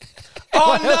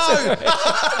 Oh no!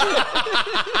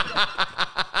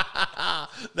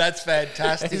 That's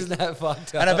fantastic. Isn't that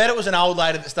fucked up? And I bet it was an old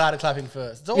lady that started clapping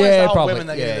first. It's always Yeah, old probably. women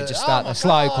that Yeah, get just oh start my a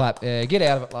slow God. clap. Yeah, get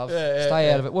out of it, love. Yeah, Stay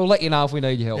yeah. out of it. We'll let you know if we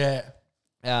need your help.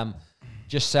 Yeah.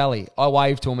 Just Sally. I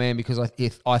waved to a man because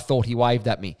I thought he waved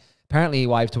at me. Apparently he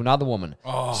waved to another woman.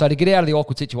 Oh. So to get out of the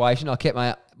awkward situation, I kept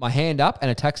my hand up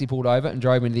and a taxi pulled over and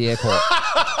drove me to the airport.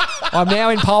 I'm now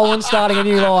in Poland starting a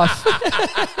new life.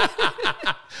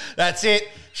 That's it.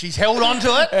 She's held on to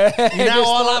it. You know,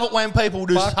 I love it when people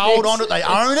just Fuck, hold on to it. They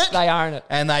own it. They own it.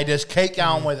 And they just keep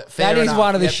going with it. Fair That is enough.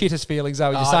 one of the Yep. shittest feelings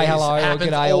though. When you Oh, say it is. hello or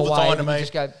Happens g'day all or the time wave to and you me.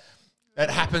 just go, It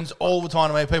happens all the time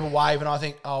to me. People wave and I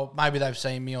think, oh, maybe they've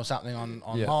seen me or something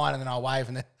online, and then I wave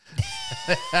and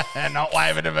they're not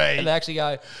waving to me. And they actually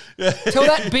go, tell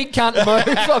that big cunt to move.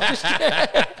 I'm just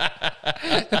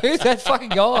who's that fucking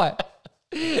guy?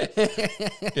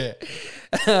 Yeah.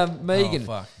 Megan, Oh,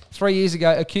 fuck. 3 years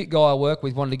ago, a cute guy I work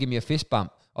with wanted to give me a fist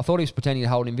bump. I thought he was pretending to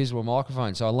hold an invisible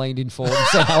microphone, so I leaned in forward and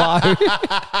said hello.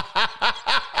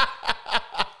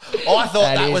 I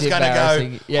thought that was going to go.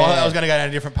 embarrassing. I thought that Yeah. was going to go down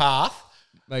a different path.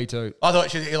 Me too. I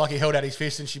thought he held out his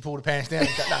fist and she pulled her pants down. And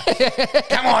no.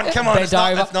 Come on. Bent It's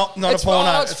not over. a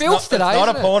porno. It's filth today, It's not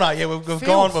isn't a it? porno. Yeah,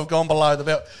 we've gone below the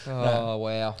belt. Oh,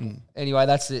 wow. Anyway,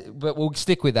 that's it. But we'll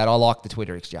stick with that. I like the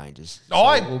Twitter exchanges. So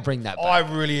we'll bring that I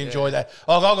back. really enjoy that.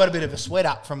 I got a bit of a sweat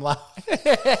up from last.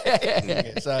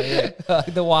 So yeah.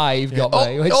 The wave got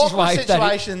me. Which is Awkward waved at it.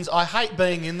 situations. I hate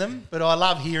being in them, but I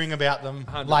love hearing about them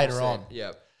later 100%. on.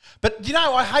 Yep. But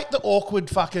I hate the awkward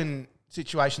fucking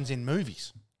situations in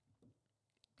movies.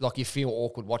 Like you feel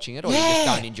awkward watching it, or you just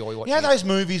don't enjoy watching it. those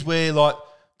movies where like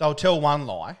they'll tell one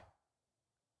lie,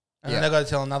 and then Yeah. they've got to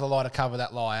tell another lie to cover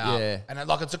that lie up. Yeah. And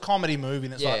it's a comedy movie,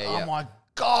 and it's Yeah, like, yeah. oh my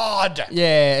god.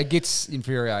 Yeah, it gets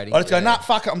infuriating. I just go, Yeah. nah,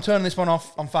 fuck it. I'm turning this one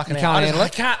off. I'm fucking You out. can't I handle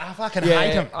it? can't. I fucking Yeah,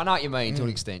 hate them. I know what you mean to an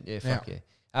extent. Yeah, fuck Yeah.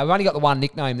 yeah. We've only got the one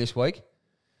nickname this week.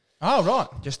 Oh right.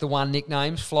 Just the one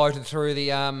nickname's floated through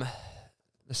the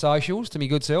socials to me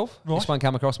good self. Right. This one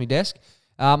come across my desk.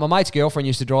 My mate's girlfriend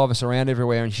used to drive us around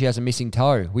everywhere, and she has a missing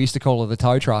toe. We used to call her the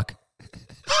tow truck.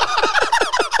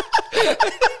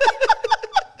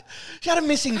 She had a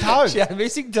missing toe. She had a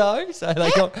missing toe, so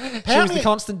they got. She was Apparently- the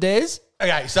constant Des.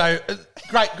 Okay, so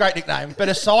great nickname. But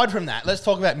aside from that, let's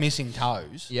talk about missing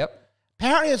toes. Yep.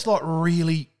 Apparently, it's like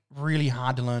really, really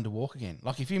hard to learn to walk again.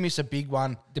 Like if you miss a big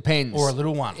one Depends. or a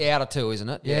little one. Out of two, isn't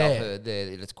it? Yeah. I've heard there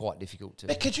it's quite difficult to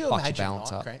But could you fuck your imagine,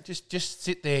 balance like, up. Grant, just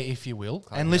sit there if you will,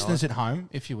 Close and my listeners eyes. at home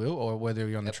if you will, or whether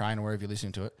you're on the train or wherever you're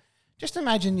listening to it, just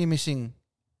imagine you're missing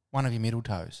one of your middle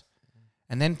toes,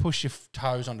 and then push your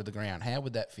toes onto the ground. How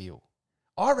would that feel?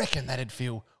 I reckon that'd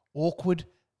feel awkward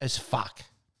as fuck.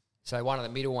 So one of the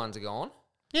middle ones are gone.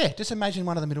 Yeah, just imagine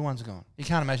one of the middle ones are gone. You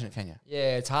can't imagine it, can you?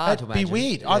 Yeah, it's hard It'd to be imagine.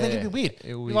 weird. I think Yeah. it'd be weird.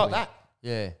 It would Be be like weird. that.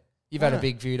 Yeah. You've had a Yeah.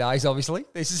 big few days, obviously.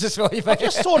 This is just what you've I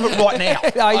just thought of it right now.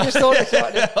 No, you just thought it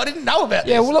right now. I didn't know about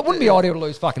this. Yeah, well, it wouldn't be ideal to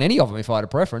lose fucking any of them if I had a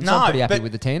preference. No, I'm pretty happy but-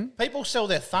 with the 10. People sell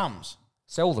their thumbs.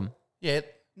 Sell them. Yeah.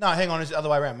 No, hang on. It's the other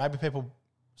way around. Maybe people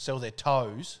sell their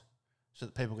toes so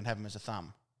that people can have them as a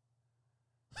thumb.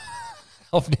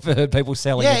 I've never heard people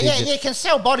selling Yeah, a yeah, digit. yeah. You can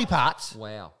sell body parts.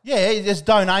 Wow. Yeah, there's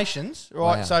donations,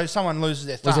 right? Wow. So someone loses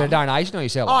their thumb. Was it a donation or you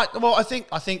sell it? Oh, well, I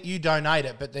think you donate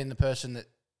it, but then the person that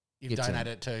you've Gets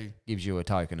donated it to Gives you a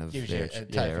token of gives you a their-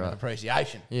 token right. of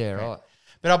appreciation. Yeah, right.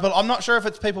 But I'm not sure if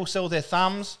it's people sell their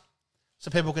thumbs so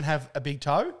people can have a big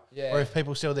toe, Yeah. or if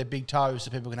people sell their big toes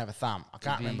so people can have a thumb. I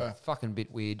can't It'd be remember. fucking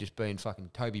bit weird just being fucking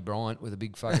Toby Bryant with a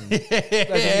big fucking...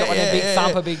 Yeah, big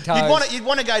thump, a big toes. You'd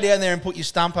want to go down there and put your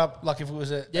stump up, like if it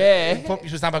was a put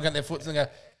your stump up against their foot and go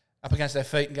up against their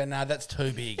feet and go, no, that's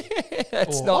too big.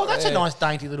 That's Or, not... oh, that's a yeah. nice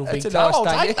dainty little That's big a toe. nice I'll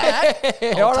thing. take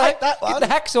that. I'll All right. take that one. Get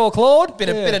the hacksaw, Claude. Bit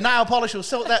of nail polish will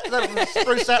sort that. That'll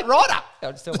spruce that right up.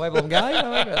 I'll just tell people I'm gay. I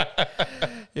love it.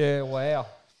 Yeah, wow.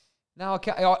 No,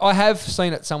 I have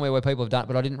seen it somewhere where people have done it,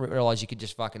 but I didn't realise you could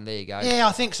just fucking, there you go. Yeah,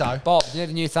 I think so. Bob, you need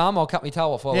a new thumb? I'll cut my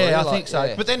toe off. Yeah, I think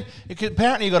so. But then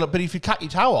apparently you got to. But if you cut your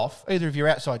toe off, either of your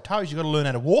outside toes, you got to learn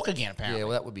how to walk again. Apparently. yeah,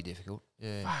 well, that would be difficult.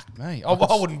 Yeah. Fuck me. I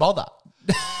wouldn't bother.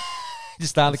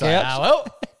 Just stay on the So, couch. well,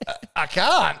 I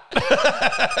can't.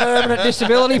 Permanent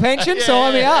disability pension,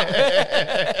 sign me up.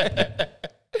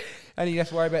 And you have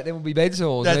to worry about them will be bed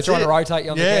sores. They're That's trying it. to rotate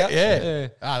you on the couch. Yeah.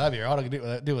 Ah, that'd be all right. I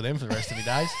could deal with them for the rest of my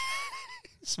days.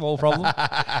 Small problem.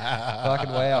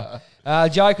 Fucking wow.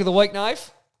 Joke of the week, Nave.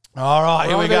 All right,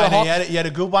 here We're we on go. a bit of Now, you had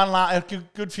a good one, a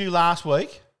good few last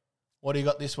week. What do you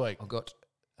got this week? I've got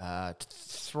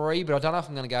 3, but I don't know if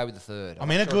I'm going to go with the third. I'm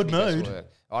in a good mood.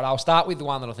 All right, I'll start with the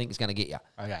one that I think is going to get you.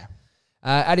 Okay.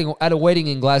 At a wedding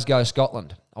in Glasgow,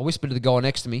 Scotland, I whispered to the guy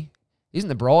next to me, "Isn't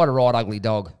the bride a right ugly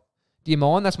dog? Do you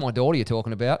mind? That's my daughter you're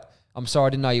talking about. I'm sorry, I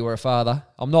didn't know you were a father.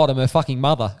 I'm not, I'm her fucking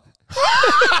mother."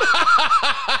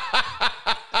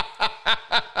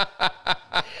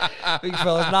 Big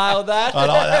fella's nailed that. I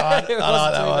like that one. It I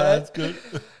like wasn't that too one.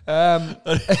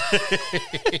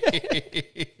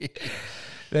 bad. That's good.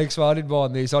 Next one, I didn't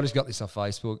mind this. I just got this off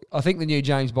Facebook. I think the new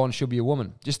James Bond should be a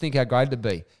woman. Just think how great it'd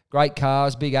be. Great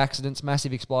cars, big accidents,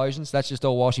 massive explosions. That's just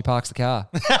all while she parks the car.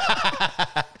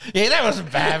 Yeah, that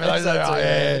wasn't bad. But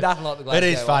yeah. Nothing like the It Glasgow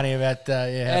is one. funny about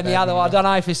yeah. And the other one, I don't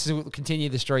know if this will continue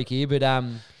the streak here, but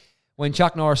when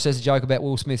Chuck Norris says a joke about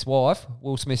Will Smith's wife,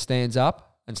 Will Smith stands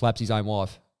up and slaps his own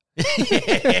wife. When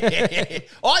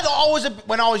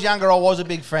I was younger, I was a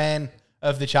big fan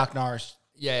of the Chuck Norris.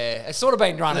 Yeah, it's sort of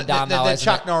been run and done though. The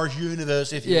Chuck Norris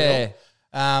universe, if you will.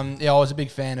 I was a big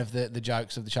fan of the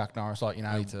jokes of the Chuck Norris, like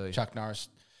Me too. Chuck Norris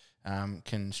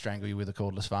can strangle you with a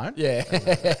cordless phone. Yeah.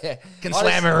 Can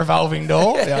slam a revolving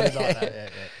door. Yeah, I did like that. Yeah.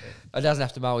 He doesn't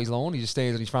have to mow his lawn. He just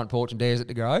stands on his front porch and dares it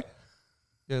to grow.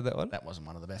 You heard that one? That wasn't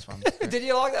one of the best ones. Did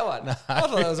you like that one? No. I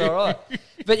thought that was all right.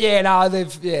 But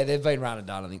they've been run and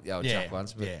done, I think, the old Chuck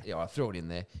ones. But I threw it in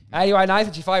there. Anyway, Nathan,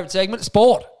 it's your favourite segment,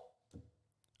 sport.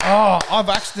 Oh, I've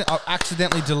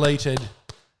accidentally deleted.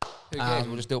 Who cares?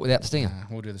 We'll just do it without the stinger.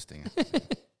 We'll do the stinger. Look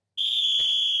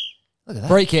at that.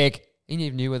 Free kick. He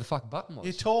never knew where the fucking button was.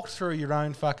 You talked through your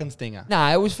own fucking stinger. No,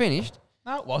 it was finished.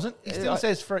 No, it wasn't. It still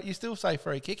says free. You still say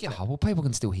free kick in it. Oh, well, people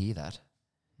can still hear that.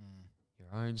 Your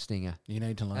own stinger. You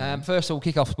need to learn. First, we'll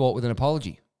kick off sport with an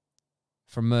apology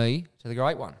from me to the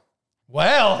great one.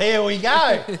 Well, here we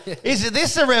go. Is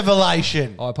this a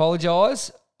revelation? I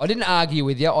apologise. I didn't argue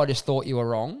with you. I just thought you were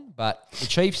wrong. But the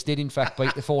Chiefs did, in fact,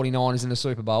 beat the 49ers in the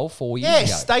Super Bowl 4 years ago.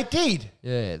 Yes, they did.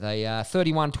 Yeah, they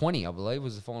 31-20, I believe,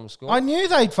 was the final score. I knew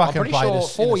they'd fucking I'm pretty played sure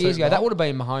us 4 years Super ago, that Bowl. would have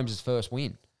been Mahomes' first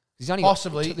win. He's only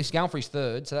Possibly. he's going for his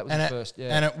third, so that was his first.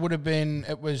 Yeah, And it would have been,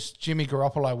 it was Jimmy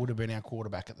Garoppolo would have been our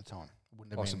quarterback at the time.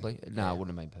 Wouldn't have possibly. Been, No, it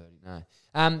wouldn't have been Purdy,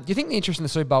 no. Do you think the interest in the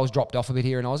Super Bowl has dropped off a bit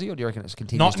here in Aussie, or do you reckon it's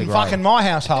continues Not to in grow? fucking my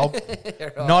household.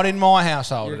 Right. Not in my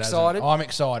household. You're it hasn't. excited? I'm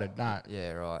excited. No.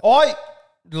 Yeah, right. I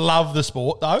love the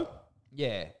sport, though.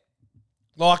 Yeah.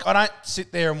 Like, I don't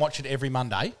sit there and watch it every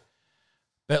Monday.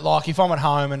 But, like, if I'm at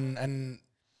home and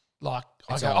like,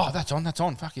 It's I go, on. that's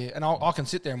on, fuck yeah. And I can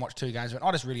sit there and watch 2 games, but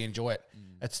I just really enjoy it.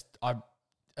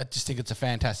 I just think it's a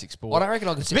fantastic sport. I don't reckon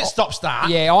I could It's a bit stop-start.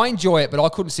 Yeah, I enjoy it, but I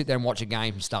couldn't sit there and watch a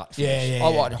game from start to finish. Yeah, I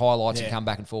like highlights yeah. and come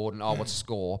back and forward and, what's the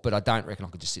score? But I don't reckon I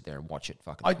could just sit there and watch it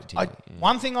fucking continually.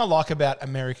 One thing I like about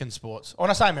American sports, when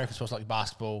I say American sports, like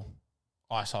basketball,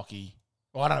 ice hockey.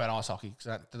 Well, I don't know about ice hockey.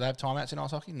 Do they have timeouts in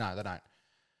ice hockey? No, they don't.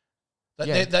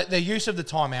 Their use of the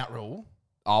timeout rule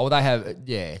Oh, well, they have, it's a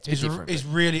bit different. is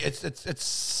really it's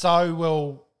so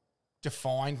well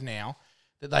defined now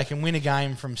that they can win a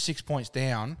game from 6 points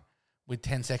down with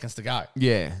 10 seconds to go.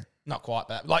 Yeah. Not quite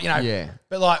that, like Yeah.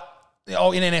 but like in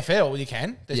NFL you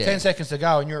can. There's Yeah. 10 seconds to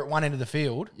go and you're at one end of the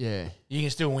field. Yeah. You can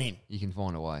still win. You can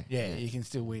find a way. Yeah, you can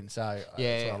still win. So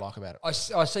Yeah. that's what I like about it.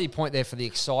 I see your point there for the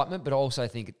excitement, but I also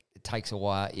think it takes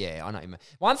away. Yeah, I know what you mean.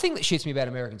 One thing that shits me about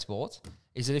American sports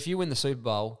is that if you win the Super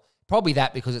Bowl, probably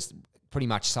that because it's pretty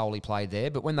much solely played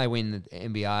there, but when they win the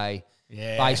NBA,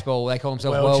 baseball, they call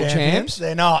themselves world champs.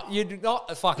 They're not. You're not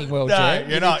a fucking world No, champ.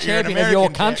 you're not. You're an champion of your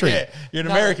American country. You're an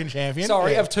American champion.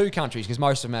 Sorry, Yeah. of 2 countries, because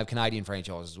most of them have Canadian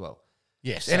franchises as well.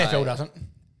 Yes, So- NFL doesn't.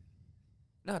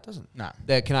 No, it doesn't. No.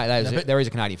 There is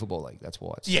a Canadian Football League. That's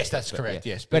why. Yes, that's correct.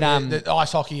 yeah. Yes, But, the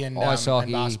ice hockey and ice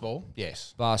hockey, and basketball.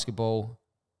 Yes, basketball,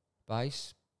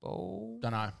 baseball.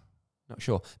 don't know. Not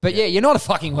sure, but yeah, you're not a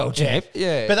fucking world champ.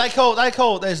 Yeah, But they call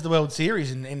it. There's the World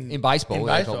Series in baseball, In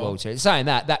they call it World Series. Saying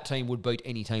that team would beat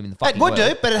any team in the It fucking would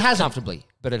world do, but it hasn't. comfortably.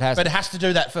 But it has. But it has to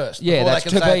do that first. Yeah, before that's they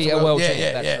can to say be it's a world champ.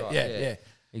 Yeah, That's right. yeah.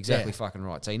 Exactly Yeah. fucking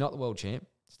right. So you're not the world champ.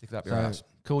 Stick it up your So ass.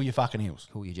 cool your fucking heels.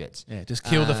 Cool your jets. Yeah, just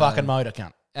kill the fucking motor,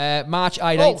 cunt. March Oh,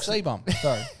 18th. C-bomb.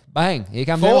 Sorry. Bang. Here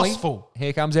comes Forceful. Emily.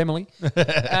 Here comes Emily.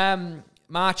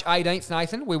 March 18th,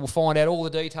 Nathan, we will find out all the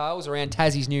details around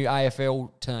Tassie's new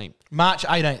AFL team. March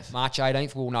 18th. March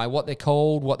 18th, we'll know what they're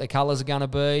called, what their colours are going to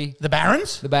be. The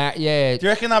Barons? Do Do you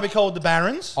reckon they'll be called the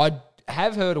Barons? I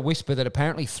have heard a whisper that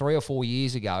apparently 3 or 4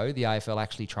 years ago, the AFL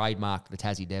actually trademarked the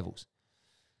Tassie Devils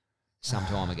some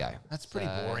time ago. That's pretty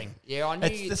boring. Yeah, I knew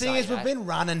It's, you'd the thing say is, we've that. been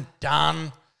run and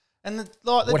done. And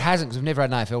What hasn't, because we've never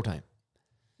had an AFL team.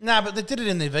 no, but they did it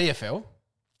in the VFL.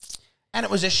 And it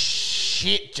was a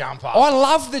shit jumper. I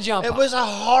love the jumper. It was a the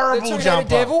horrible two-headed jumper.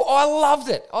 devil. I loved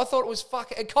it. I thought it was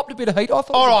fucking. It copped a bit of heat. I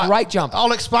thought All it was right, a great jumper.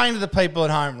 I'll explain to the people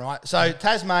at home, right? So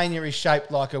Tasmania is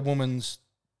shaped like a woman's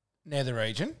nether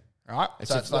region, right?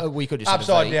 It's so a- it's like we could just have a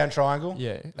upside V. down triangle.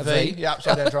 Yeah, a V. V. Yeah,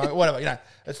 upside down triangle. Whatever,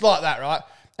 it's like that, right?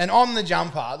 And on the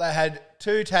jumper, they had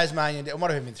 2 Tasmanian. It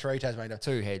might have been 3 Tasmanian.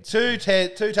 2 heads. Two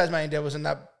Tasmanian devils, and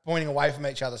they're pointing away from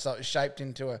each other, so it was shaped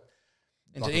into Like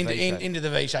a V shape. into the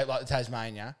V shape, like the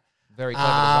Tasmania. Very clever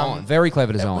design. Very clever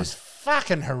It design. was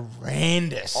fucking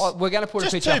horrendous. We're going to put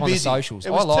Just a picture too up on the busy. socials.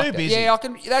 It was I like too that. busy. Yeah, I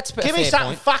can. That's a Give me fair something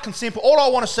point. fucking simple. All I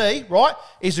want to see, right,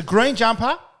 is a green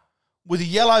jumper with a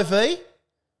yellow V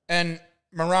and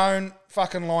maroon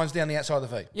fucking lines down the outside of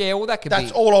the V. Yeah, well, that could be.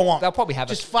 That's all I want. They'll probably have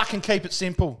Just it. fucking keep it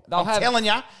simple. They'll I'm have- telling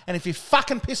you, and if you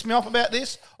fucking piss me off about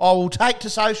this, I will take to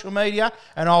social media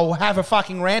and I will have a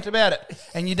fucking rant about it.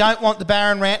 And you don't want the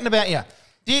Baron ranting about you.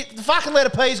 The fucking letter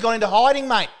P's gone into hiding,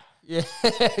 mate. Yeah,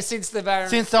 since the Baron.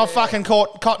 Since they've fucking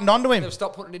cottoned onto him. They've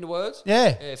stopped putting it into words.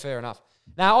 Yeah. Yeah, fair enough.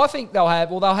 Now I think they'll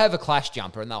have a clash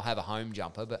jumper and they'll have a home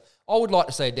jumper, but I would like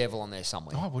to see a devil on there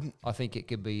somewhere. I wouldn't. I think it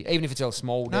could be, even if it's a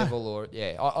small devil or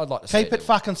I'd like to see Keep it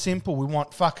fucking simple. We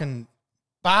want fucking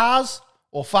bars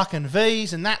or fucking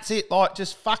V's, and that's it. Like,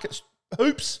 just fuck it,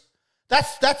 hoops.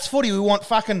 That's footy. We want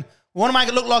to make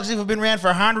it look like as if we've been around for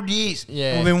 100 years.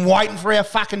 Yeah. We've been waiting for our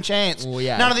fucking chance. Well,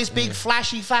 yeah. None of this big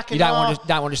flashy fucking. You don't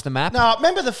want just the map. No,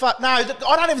 remember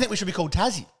I don't even think we should be called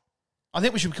Tassie. I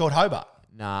think we should be called Hobart.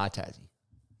 Nah, Tassie.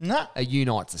 No,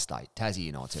 Unites the state. Tassie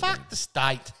unites everything. fuck the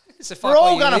state. So We're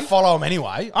all going to follow them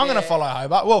anyway. I'm going to follow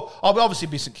Hobart. Well, I'll obviously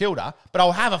be St Kilda, but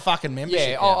I'll have a fucking membership.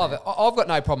 Yeah, down there. I've got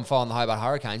no problem following the Hobart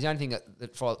Hurricanes. The only thing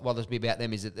that bothers me about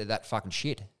them is that they're that fucking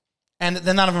shit. And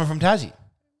then none of them are from Tassie.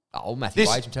 Oh, Matthew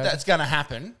Wade from Tassie. That's going to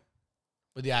happen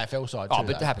with the AFL side too. Oh, but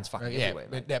though. it happens fucking everywhere,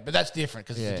 mate. But that's different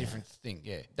because it's Yeah. a different thing,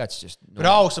 yeah. That's just But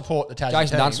normal. I'll support the Tassie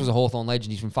Jason team. Dunst was a Hawthorn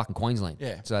legend. He's from fucking Queensland.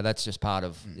 Yeah. So that's just part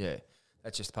of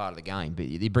that's just part of the game. But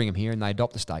you bring them here and they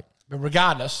adopt the state. But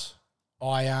regardless,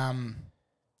 I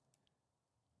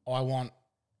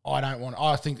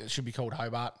think it should be called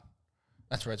Hobart.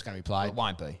 That's where it's going to be Well, played. it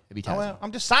won't be. It'll be Oh, Tassie. well,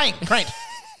 I'm just saying, Trent.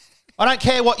 I don't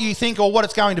care what you think or what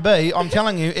it's going to be. I'm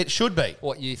telling you, it should be.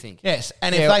 What you think? Yes,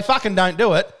 and Yeah. if they fucking don't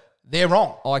do it, they're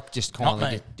wrong. I just Not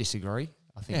kindly me. disagree.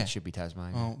 I think Yeah. it should be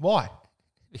Tasmania Oh, why?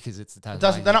 because it's the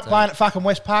Tasmania. They're not team. playing at fucking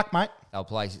West Park, mate. They'll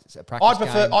play a practice I'd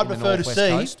prefer game in the to Northwest see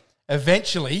Coast.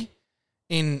 eventually,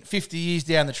 in 50 years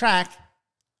down the track,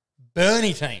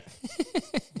 Burnie team,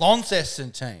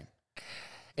 Launceston team,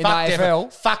 in the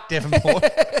AFL. fuck Devonport,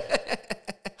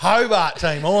 Hobart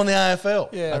team, all in the AFL.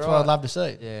 Yeah, that's what right. I'd love to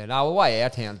see. Yeah, no, the way our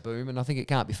town's booming, I think it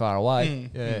can't be far away.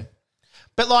 Yeah.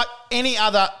 But like any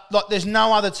other, like there's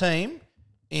no other team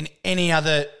in any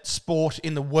other sport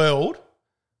in the world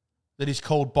that is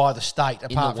called by the state.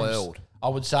 Apart the from, world. I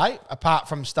would say, apart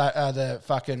from the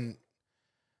fucking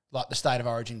like the state of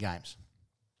origin games.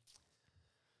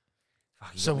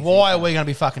 Fuck, you So got me why are thinking. we going to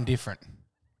be fucking different?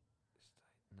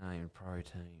 Name pro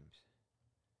teams?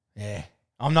 Yeah.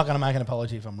 I'm not going to make an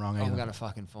apology if I'm wrong either. I'm going to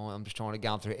fucking find. I'm just trying to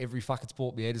go through every fucking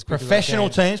sport we had as quick Professional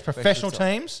as I can. teams, professional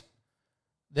teams,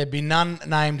 there'd be none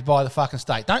named by the fucking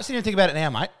state. Don't sit here and think about it now,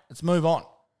 mate. Let's move on.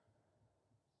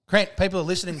 Grant, people are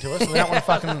listening to us. We don't want to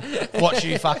fucking watch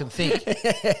you fucking think.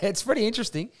 It's pretty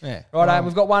interesting. Yeah. Right,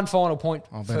 we've got one final point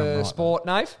bet I'm for right, sport,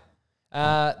 Nave.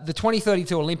 The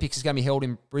 2032 Olympics is going to be held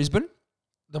in Brisbane.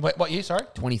 What year, sorry?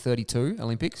 2032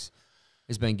 Olympics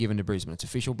has been given to Brisbane. It's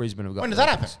official. Brisbane have got. When the does that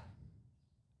happen? Olympics.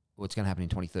 Well, it's going to happen in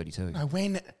 2032. No,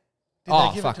 when did Oh,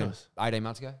 they give fucking it to us? 18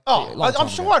 months ago. Oh, Yeah, a long I'm time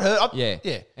sure ago. I'd heard. Yeah.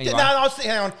 Yeah. Anyway. No,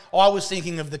 hang on. I was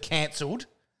thinking of the cancelled.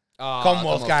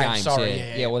 Commonwealth Games, sorry,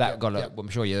 yeah, well, that yeah, got. yeah. I'm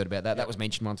sure you heard about that. That was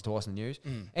mentioned once or twice in the news.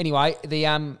 Anyway, the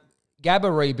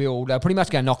Gabba rebuild. They're pretty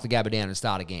much going to knock the Gabba down and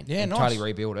start again. Yeah, and nice. Totally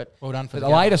rebuild it. Well done for But the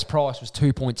the Gabba. latest price was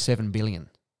 $2.7 billion.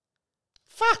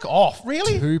 Fuck off.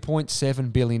 Really?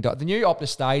 $2.7 billion. The new Optus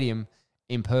Stadium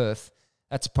in Perth.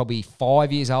 That's probably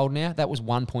 5 years old now. That was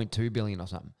 $1.2 billion or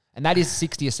something. And that is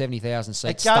 60 or 70,000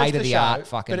 seats. State of the art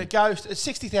fucking. But it goes, it's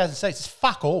 60,000 seats. It's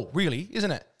fuck all, really,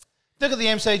 isn't it? Look at the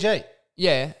MCG.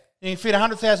 Yeah. You can fit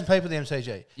 100,000 people at the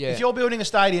MCG. Yeah. If you're building a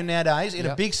stadium nowadays in a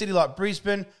Yep. big city like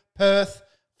Brisbane, Perth,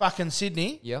 fucking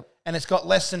Sydney, Yep. and it's got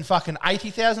less than fucking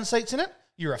 80,000 seats in it,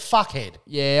 you're a fuckhead.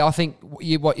 Yeah, I think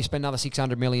you spend another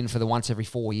 $600 million for the once every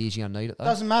 4 years you're going to need it though.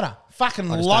 Doesn't matter. Fucking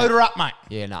just load don't- her up, mate.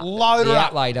 Yeah, no. Load the her up.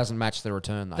 outlay doesn't match the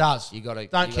return though. Does. You got to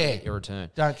Don't care. get your return.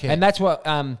 Don't care. And that's what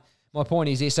my point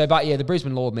is here. So, but yeah, the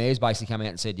Brisbane Lord Mayor's basically come out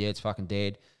and said, yeah, it's fucking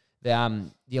dead. The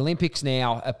Olympics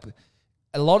now,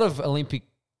 a lot of Olympic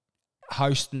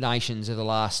host nations of the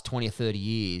last 20 or 30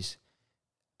 years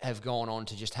have gone on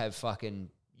to just have fucking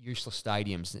useless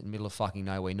stadiums in the middle of fucking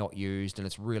nowhere, not used, and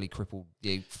it's really crippled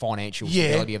the financial Yeah,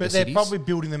 stability of but the they're cities. probably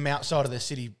building them outside of their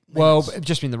city Well, limits.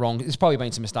 just been the wrong. There's probably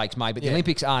been some mistakes made, but Yeah. the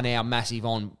Olympics are now massive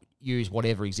on use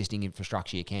whatever existing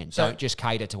infrastructure you can. So- Don't just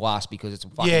cater to us because it's a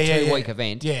fucking Yeah, yeah, 2 week yeah.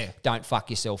 event. Yeah. Don't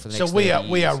fuck yourself for the So next we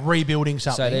 30 are years. rebuilding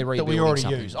something So they're that rebuilding we already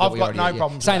something use. that I've we got already no use.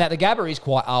 problem with Saying that. that the Gabba is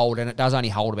quite old and it does only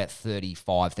hold about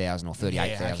 35,000 or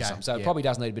 38,000 Yeah, okay. something. So it Yeah. probably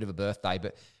does need a bit of a birthday.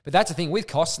 But that's the thing with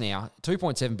costs now.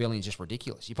 2.7 billion is just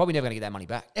ridiculous. You're probably never going to get that money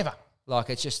back. Ever. Like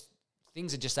it's just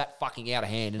things are just that fucking out of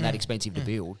hand and that expensive to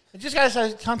build. It just goes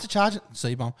so cunts are charging.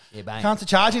 C-bomb. Yeah, bang. Cunts are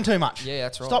charging too much. Yeah,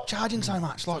 that's right. Stop charging so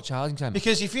much. Stop charging so much.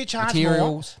 Because if you charge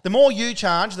Materials. more, the more you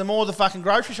charge, the more the fucking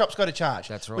grocery shop's got to charge.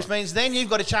 That's right. Which means then you've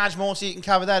got to charge more so you can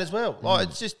cover that as well. Like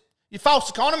it's just your false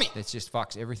economy. It just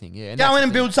fucks everything. Yeah. Go in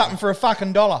and build something for a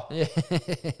fucking dollar. Yeah,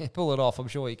 pull it off. I'm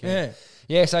sure you can. Yeah.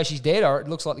 Yeah. So she's dead. Or it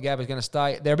looks like the Gabba's going to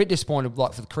stay. They're a bit disappointed.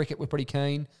 Like for the cricket, we're pretty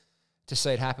keen to see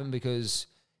it happen because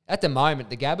At the moment,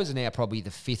 the Gabbers are now probably the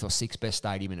 5th or 6th best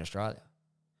stadium in Australia.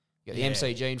 You've got the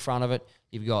MCG in front of it.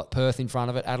 You've got Perth in front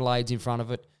of it. Adelaide's in front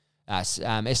of it.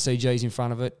 SCG's in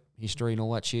front of it. History and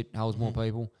all that shit holds more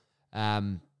people.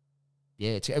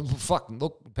 It's fucking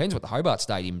look. Depends what the Hobart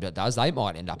Stadium does. They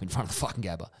might end up in front of the fucking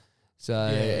Gabba. So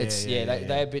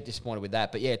they're a bit disappointed with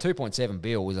that. But 2.7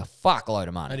 bill is a fuckload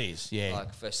of money. It is, yeah.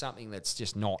 Like for something that's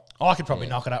just not. I could probably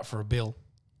knock it up for a bill.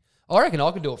 I reckon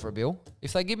I could do it for a bill.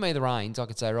 If they give me the reins, I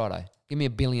could say, righto, give me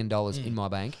 $1 billion in my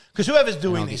bank. Because whoever's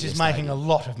doing this is making a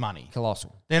lot of money.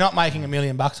 Colossal. They're not making $1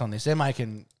 million on this. They're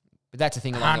making. But that's the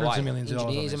thing along the way. Hundreds of millions of dollars on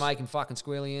Engineers this. are making fucking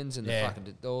squillions and the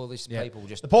fucking all these people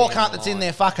just. The poor bang on cunt that's the in line.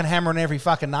 there fucking hammering every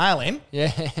fucking nail in. Yeah.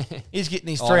 He's getting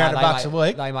his Oh, $300 no, a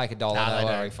week. They make $1. No, they No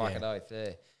worry, don't, fucking yeah. oath. Yeah.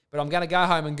 But I'm going to go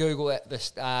home and Google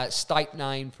the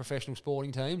state-named professional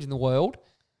sporting teams in the world.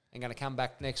 I'm going to come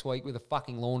back next week with a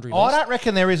fucking laundry list. I don't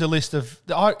reckon there is a list of.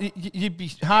 You'd be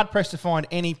hard pressed to find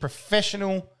any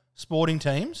professional sporting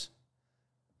teams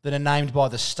that are named by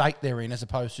the state they're in as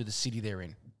opposed to the city they're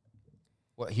in.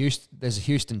 What, Houston? There's a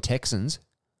Houston Texans,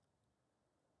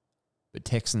 but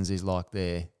Texans is like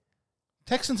their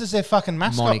Texans is their fucking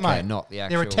mascot, moniker, mate. not the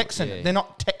actual. They're a Texan. Yeah. They're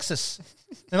not Texas.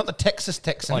 They're not the Texas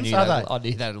Texans, I knew are that. they? I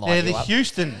knew that'd light They're you the up.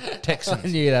 Houston I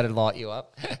Texans. knew that'd light you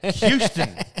up. Houston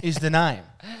is the name.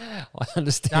 I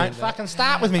understand. Don't that. fucking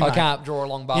start with me, I mate. can't draw a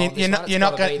long bow. You're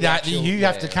not going. You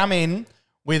have to come in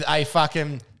with a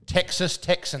fucking Texas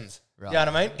Texans. Right. You know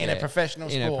what I mean? In a Yeah. professional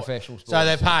sport. In a professional sport. So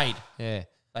they're paid. Yeah,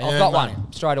 They I've earn got money.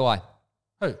 one straight away.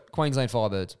 Who? Queensland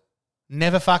Firebirds,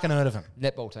 Never fucking heard of them.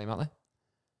 netball team, aren't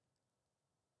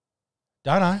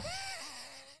Don't know.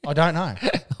 I don't know. they?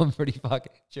 I'm pretty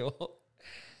fucking sure.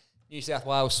 New South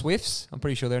Wales Swifts. I'm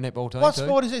pretty sure they're a netball team What too.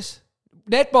 sport is this?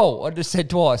 Netball. I just said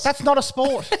twice. That's not a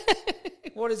sport.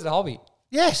 What is it? A hobby?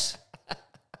 Yes.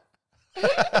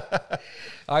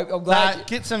 I'm glad.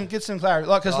 Get some clarity.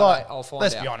 Like, because, All right, like, I'll find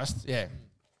let's out. be honest. Yeah.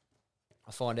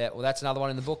 I'll find out. Well, that's another one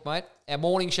in the book, mate. Our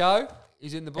morning show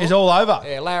is in the book. It's all over.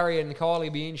 Yeah, Larry and Kylie will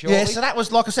be in shortly. Yeah, so that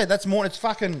was, like I said, that's more, it's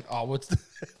fucking, it's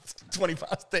 20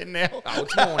 past 10 now. Oh,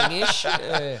 it's morning-ish.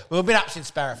 Yeah. We've been up since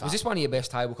Sparrowfast. Was this one of your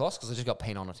best tablecloths? Because I just got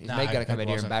pen on it. Is No, Meg going to come it in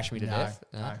here and wasn't. bash me to death?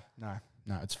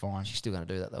 No, it's fine. She's still going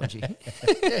to do that, though, isn't she?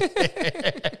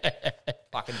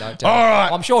 Fucking don't. All right.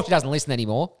 I'm sure she doesn't listen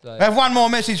anymore. So. I have one more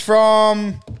message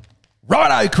from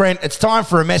Righto, Crent. It's time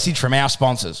for a message from our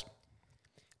sponsors.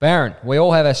 Baron, we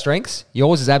all have our strengths.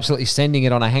 Yours is absolutely sending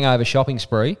it on a hangover shopping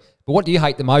spree. But what do you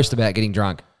hate the most about getting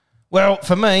drunk? Well,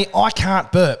 for me, I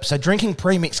can't burp, so drinking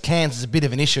pre-mixed cans is a bit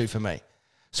of an issue for me.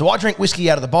 So I drink whiskey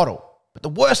out of the bottle. But the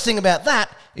worst thing about that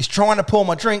is trying to pour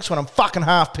my drinks when I'm fucking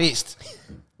half pissed.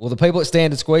 Well, the people at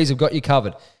Standard Squeeze have got you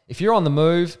covered. If you're on the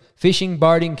move, fishing,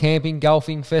 boating, camping,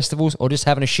 golfing, festivals, or just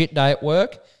having a shit day at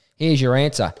work, here's your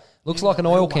answer. Looks like an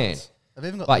oil can.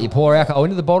 But you pour alcohol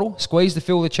into the bottle, squeeze to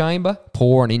fill the chamber,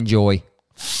 pour and enjoy.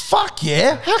 Fuck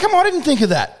yeah. How come I didn't think of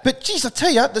that? But geez, I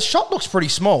tell you, the shot looks pretty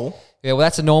small. Yeah, well,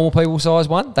 that's a normal people size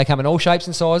one. They come in all shapes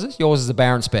and sizes. Yours is a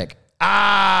Baron spec.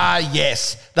 Ah,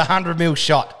 yes. The 100ml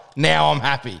shot. Now I'm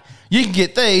happy. You can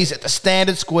get these at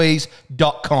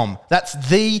thestandardsqueeze.com. That's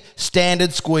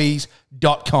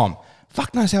thestandardsqueeze.com.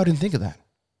 Fuck knows how I didn't think of that.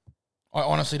 I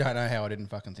honestly don't know how I didn't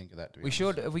fucking think of that. We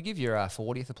should, if we give your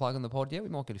 40th a plug on the pod, we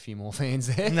might get a few more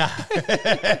fans there. No.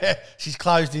 She's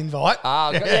closed invite.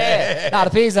 Oh, yeah. No, it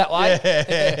appears that way.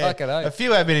 Fucking A oath.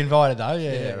 few have been invited, though.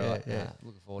 Yeah, right. Nah,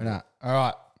 looking forward to No. it. All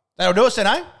right. That'll do us then,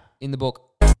 eh? In the book.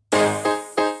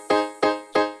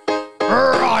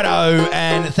 Righto,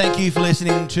 and thank you for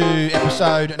listening to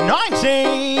episode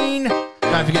 19.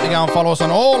 Don't forget to go and follow us on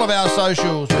all of our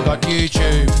socials. We've got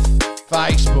YouTube,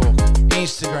 Facebook,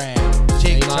 Instagram,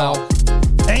 TikTok.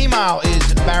 Email is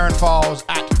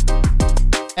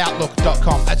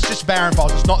baronfiles@outlook.com. That's just Baron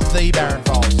Files. It's not the Baron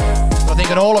Files. I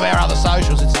think on all of our other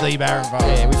socials, it's the Baron Files.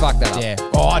 Yeah, we fucked that up. Yeah.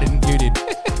 Oh, I didn't. You did.